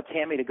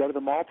Tammy to go to the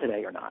mall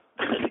today or not?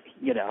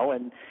 You know,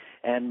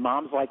 and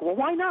mom's like, well,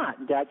 why not?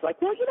 And dad's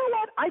like, well, you know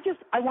what?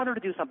 I want her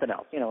to do something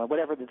else, you know,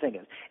 whatever the thing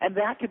is. And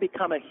that could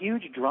become a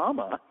huge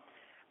drama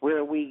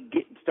where we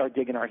start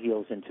digging our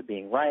heels into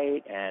being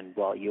right. And,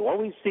 well, you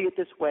always see it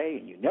this way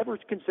and you never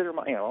consider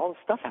you know, all this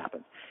stuff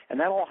happens. And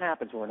that all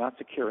happens when we're not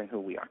secure in who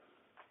we are.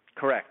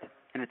 Correct.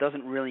 And it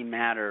doesn't really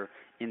matter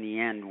in the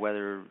end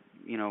whether,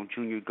 you know,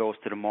 Junior goes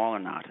to the mall or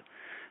not.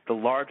 The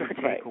larger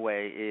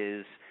takeaway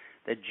is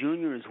that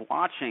Junior is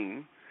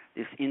watching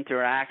this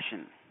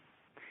interaction.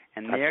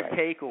 And their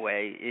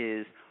takeaway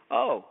is,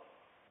 oh,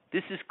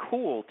 this is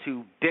cool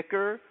to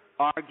bicker,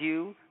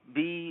 argue,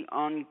 be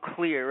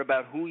unclear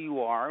about who you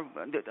are.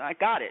 I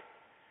got it.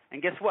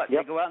 And guess what?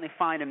 They go out and they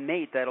find a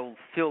mate that'll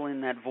fill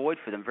in that void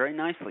for them very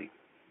nicely.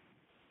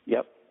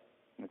 Yep,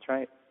 that's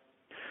right.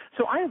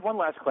 So I have one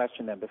last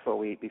question then before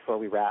we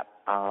wrap,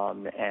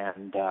 and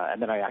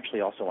then I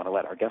actually also want to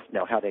let our guests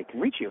know how they can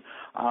reach you.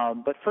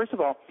 But first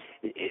of all,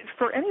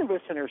 for any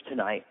listeners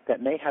tonight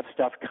that may have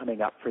stuff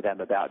coming up for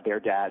them about their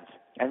dads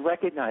and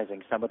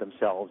recognizing some of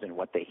themselves in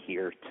what they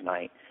hear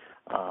tonight,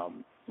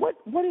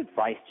 what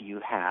advice do you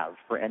have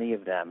for any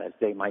of them as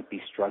they might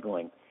be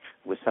struggling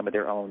with some of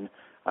their own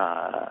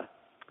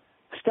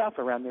stuff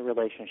around their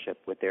relationship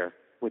with their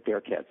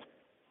kids?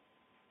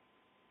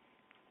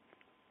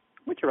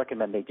 What do you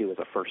recommend they do as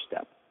a first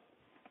step?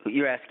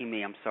 You're asking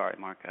me. I'm sorry,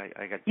 Mark.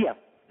 I got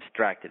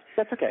distracted.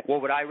 That's okay.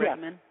 What would I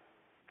recommend?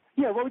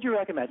 Yeah, what would you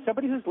recommend?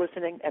 Somebody who's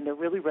listening and they're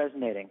really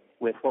resonating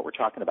with what we're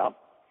talking about.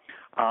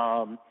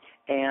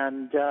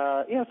 And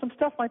you know, some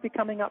stuff might be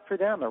coming up for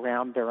them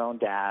around their own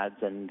dads,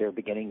 and they're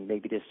beginning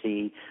maybe to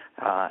see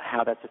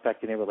how that's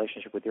affecting their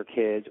relationship with their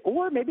kids.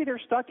 Or maybe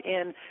they're stuck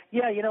in,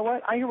 you know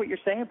what, I hear what you're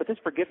saying, but this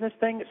forgiveness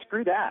thing,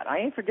 screw that. I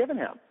ain't forgiving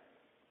him.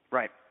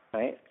 Right.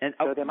 Right? And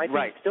so they might be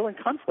still in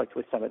conflict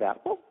with some of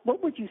that. Well,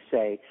 what would you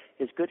say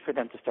is good for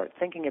them to start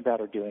thinking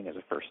about or doing as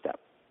a first step?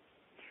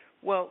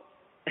 Well,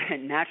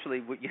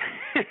 naturally,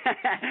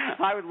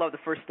 I would love the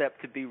first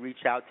step to be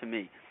reach out to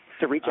me.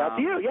 To reach out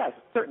to you, yes,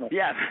 certainly.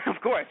 Yeah, of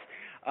course.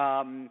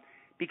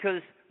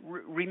 Because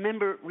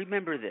remember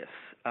this.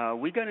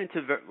 We got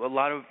into a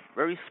lot of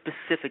very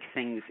specific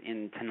things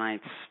in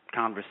tonight's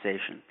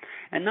conversation.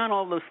 And not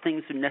all those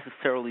things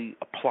necessarily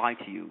apply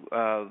to you.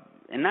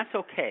 And that's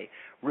okay.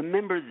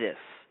 Remember this.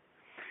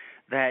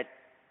 that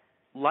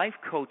life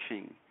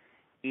coaching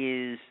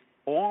is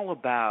all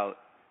about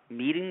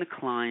meeting the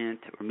client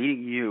or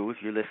meeting you, if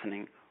you're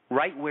listening,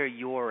 right where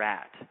you're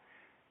at.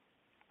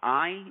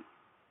 I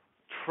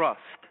trust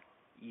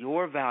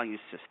your value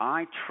system.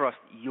 I trust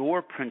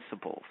your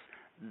principles.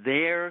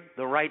 They're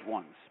the right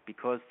ones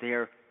because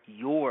they're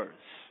yours.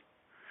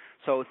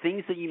 So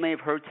things that you may have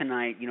heard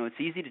tonight, it's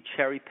easy to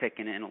cherry pick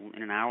in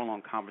an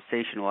hour-long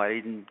conversation. Well, I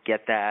didn't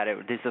get that,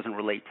 or this doesn't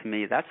relate to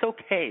me. That's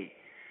okay.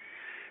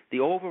 The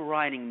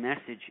overriding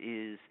message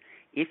is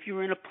if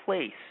you're in a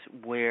place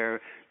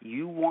where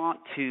you want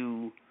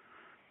to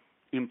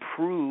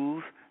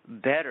improve,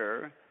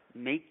 better,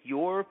 make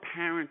your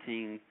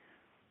parenting,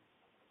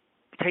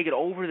 take it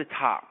over the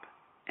top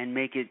and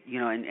make it,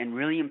 and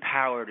really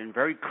empowered and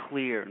very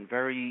clear and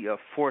very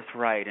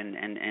forthright and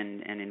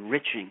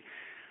enriching,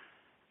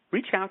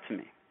 reach out to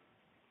me,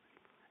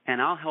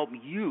 and I'll help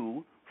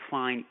you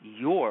find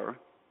your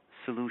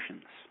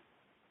solutions.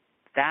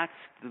 That's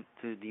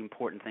the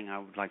important thing I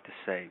would like to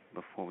say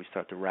before we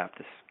start to wrap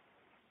this.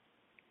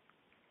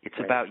 It's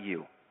Great. about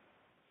you.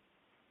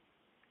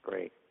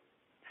 Great.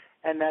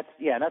 And that's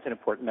an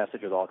important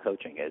message with all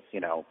coaching is,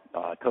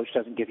 coach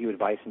doesn't give you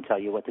advice and tell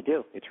you what to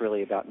do. It's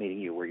really about meeting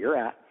you where you're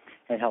at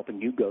and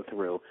helping you go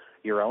through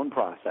your own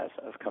process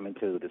of coming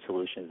to the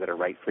solutions that are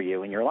right for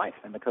you in your life.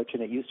 And the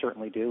coaching that you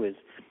certainly do is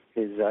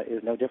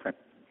no different.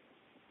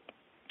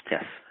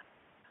 Yes.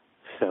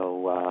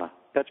 So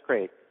that's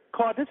great.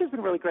 Claude, this has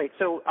been really great.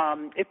 So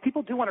if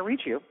people do want to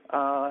reach you,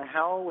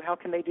 how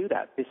can they do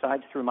that?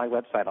 Besides through my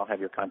website, I'll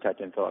have your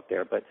contact info up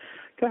there. But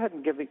go ahead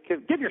and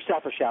give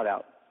yourself a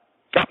shout-out.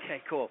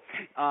 Okay, cool.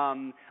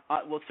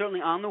 Well,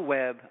 certainly on the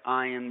web,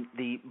 I am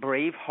the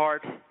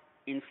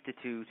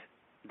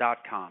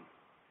BraveHeartInstitute.com.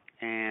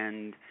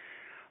 And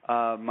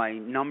my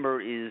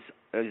number is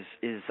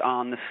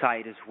on the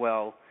site as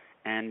well.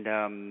 And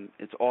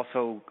it's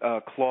also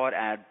Claude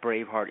at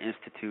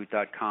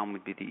BraveHeartInstitute.com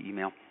would be the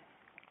email.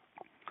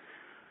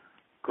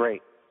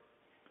 Great.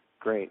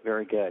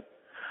 Very good.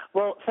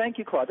 Well, thank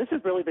you, Claude. This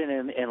has really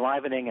been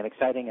enlivening and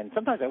exciting, and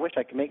sometimes I wish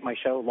I could make my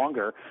show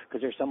longer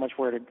because there's so much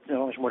more to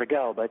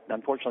go, but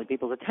unfortunately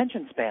people's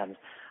attention spans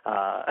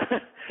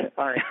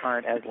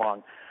aren't as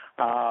long.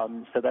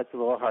 So that's a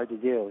little hard to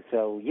do.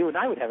 So you and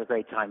I would have a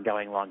great time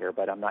going longer,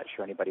 but I'm not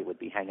sure anybody would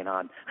be hanging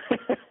on.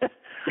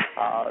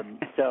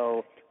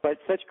 But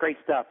such great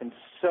stuff and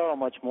so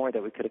much more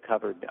that we could have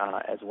covered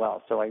as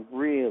well. So I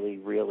really,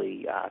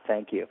 really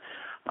thank you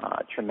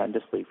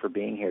tremendously for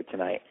being here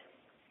tonight.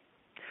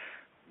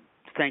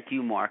 Thank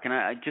you, Mark. And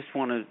I just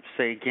want to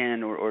say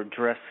again or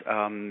address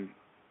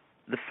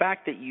the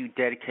fact that you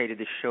dedicated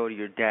the show to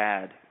your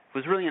dad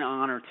was really an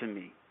honor to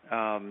me.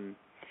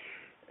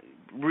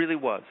 Really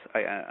was.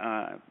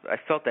 I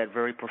felt that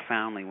very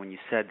profoundly when you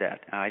said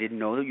that. I didn't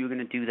know that you were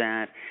going to do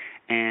that,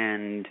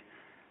 and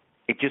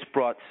it just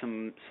brought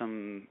some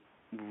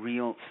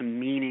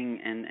meaning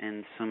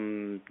and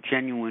some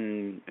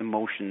genuine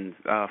emotion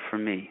for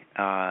me.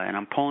 And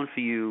I'm pulling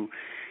for you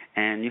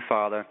and your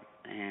father,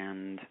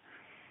 and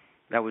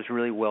that was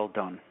really well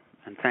done.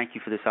 And thank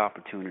you for this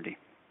opportunity,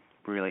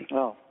 really.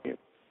 Oh,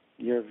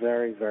 you're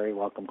very, very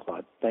welcome,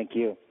 Claude. Thank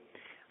you.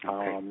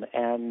 Okay.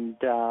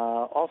 And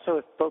also,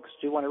 if folks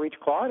do want to reach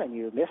Claude and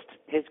you missed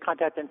his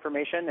contact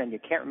information and you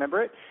can't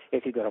remember it,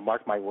 if you go to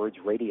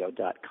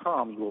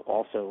markmywordsradio.com, you will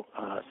also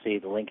see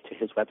the link to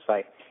his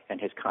website and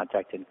his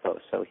contact info.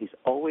 So he's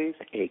always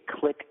a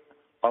click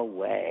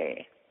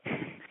away.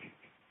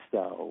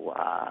 So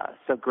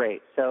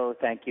great. So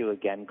thank you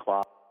again,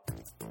 Claude.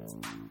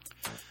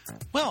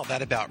 Well,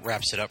 that about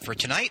wraps it up for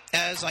tonight,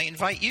 as I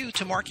invite you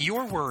to mark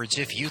your words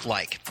if you'd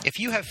like. If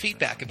you have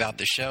feedback about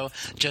the show,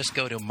 just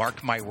go to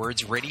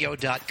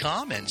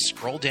markmywordsradio.com and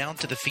scroll down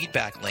to the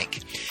feedback link.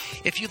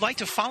 If you'd like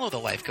to follow the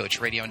Life Coach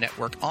Radio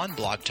Network on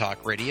Blog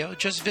Talk Radio,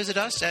 just visit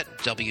us at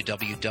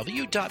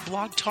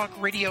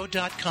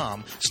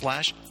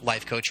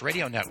www.blogtalkradio.com/Life Coach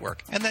Radio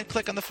Network, and then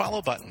click on the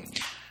follow button.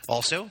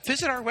 Also,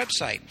 visit our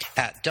website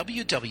at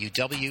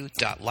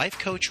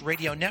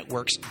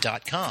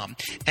www.lifecoachradionetworks.com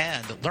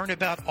and learn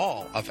about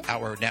all of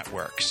our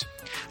networks.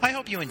 I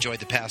hope you enjoyed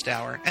the past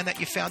hour and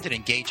that you found it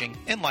engaging,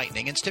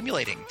 enlightening, and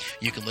stimulating.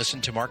 You can listen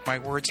to Mark My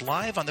Words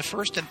live on the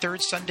first and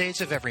third Sundays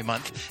of every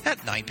month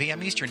at 9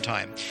 p.m. Eastern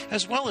Time,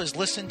 as well as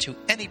listen to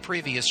any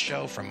previous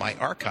show from my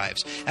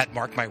archives at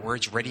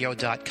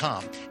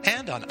markmywordsradio.com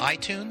and on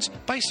iTunes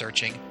by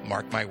searching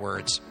Mark My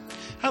Words.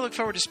 I look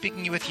forward to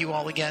speaking with you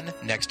all again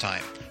next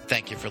time.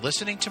 Thank you for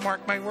listening to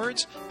Mark My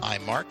Words.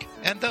 I'm Mark,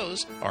 and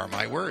those are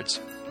my words.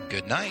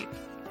 Good night.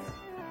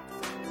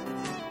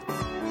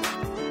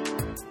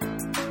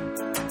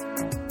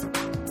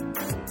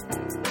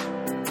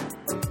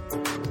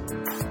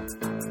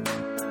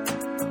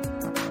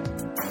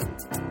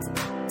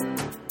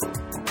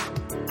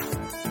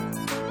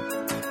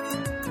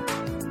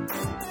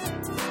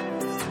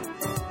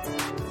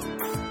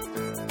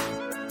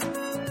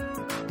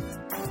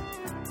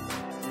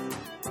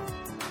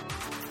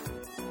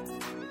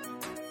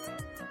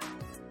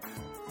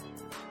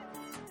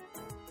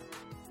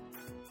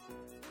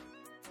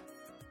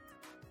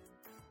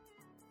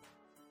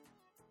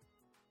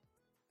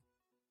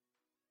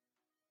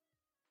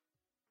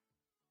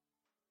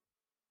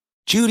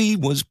 Judy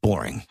was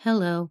boring.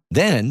 Hello.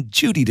 Then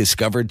Judy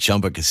discovered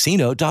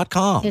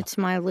ChumbaCasino.com. It's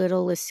my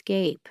little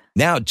escape.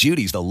 Now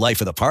Judy's the life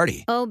of the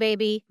party. Oh,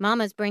 baby,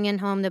 mama's bringing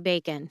home the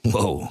bacon.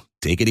 Whoa,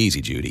 take it easy,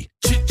 Judy.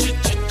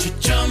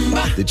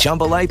 The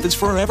Chumba life is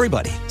for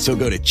everybody. So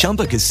go to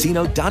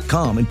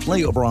ChumbaCasino.com and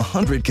play over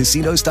 100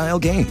 casino-style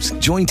games.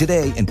 Join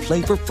today and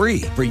play for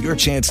free for your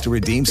chance to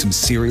redeem some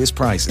serious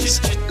prizes.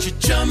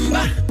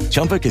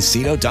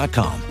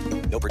 ChumbaCasino.com.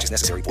 No purchase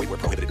necessary. Void where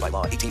prohibited by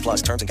law. 18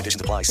 plus terms and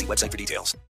conditions apply. See website for details.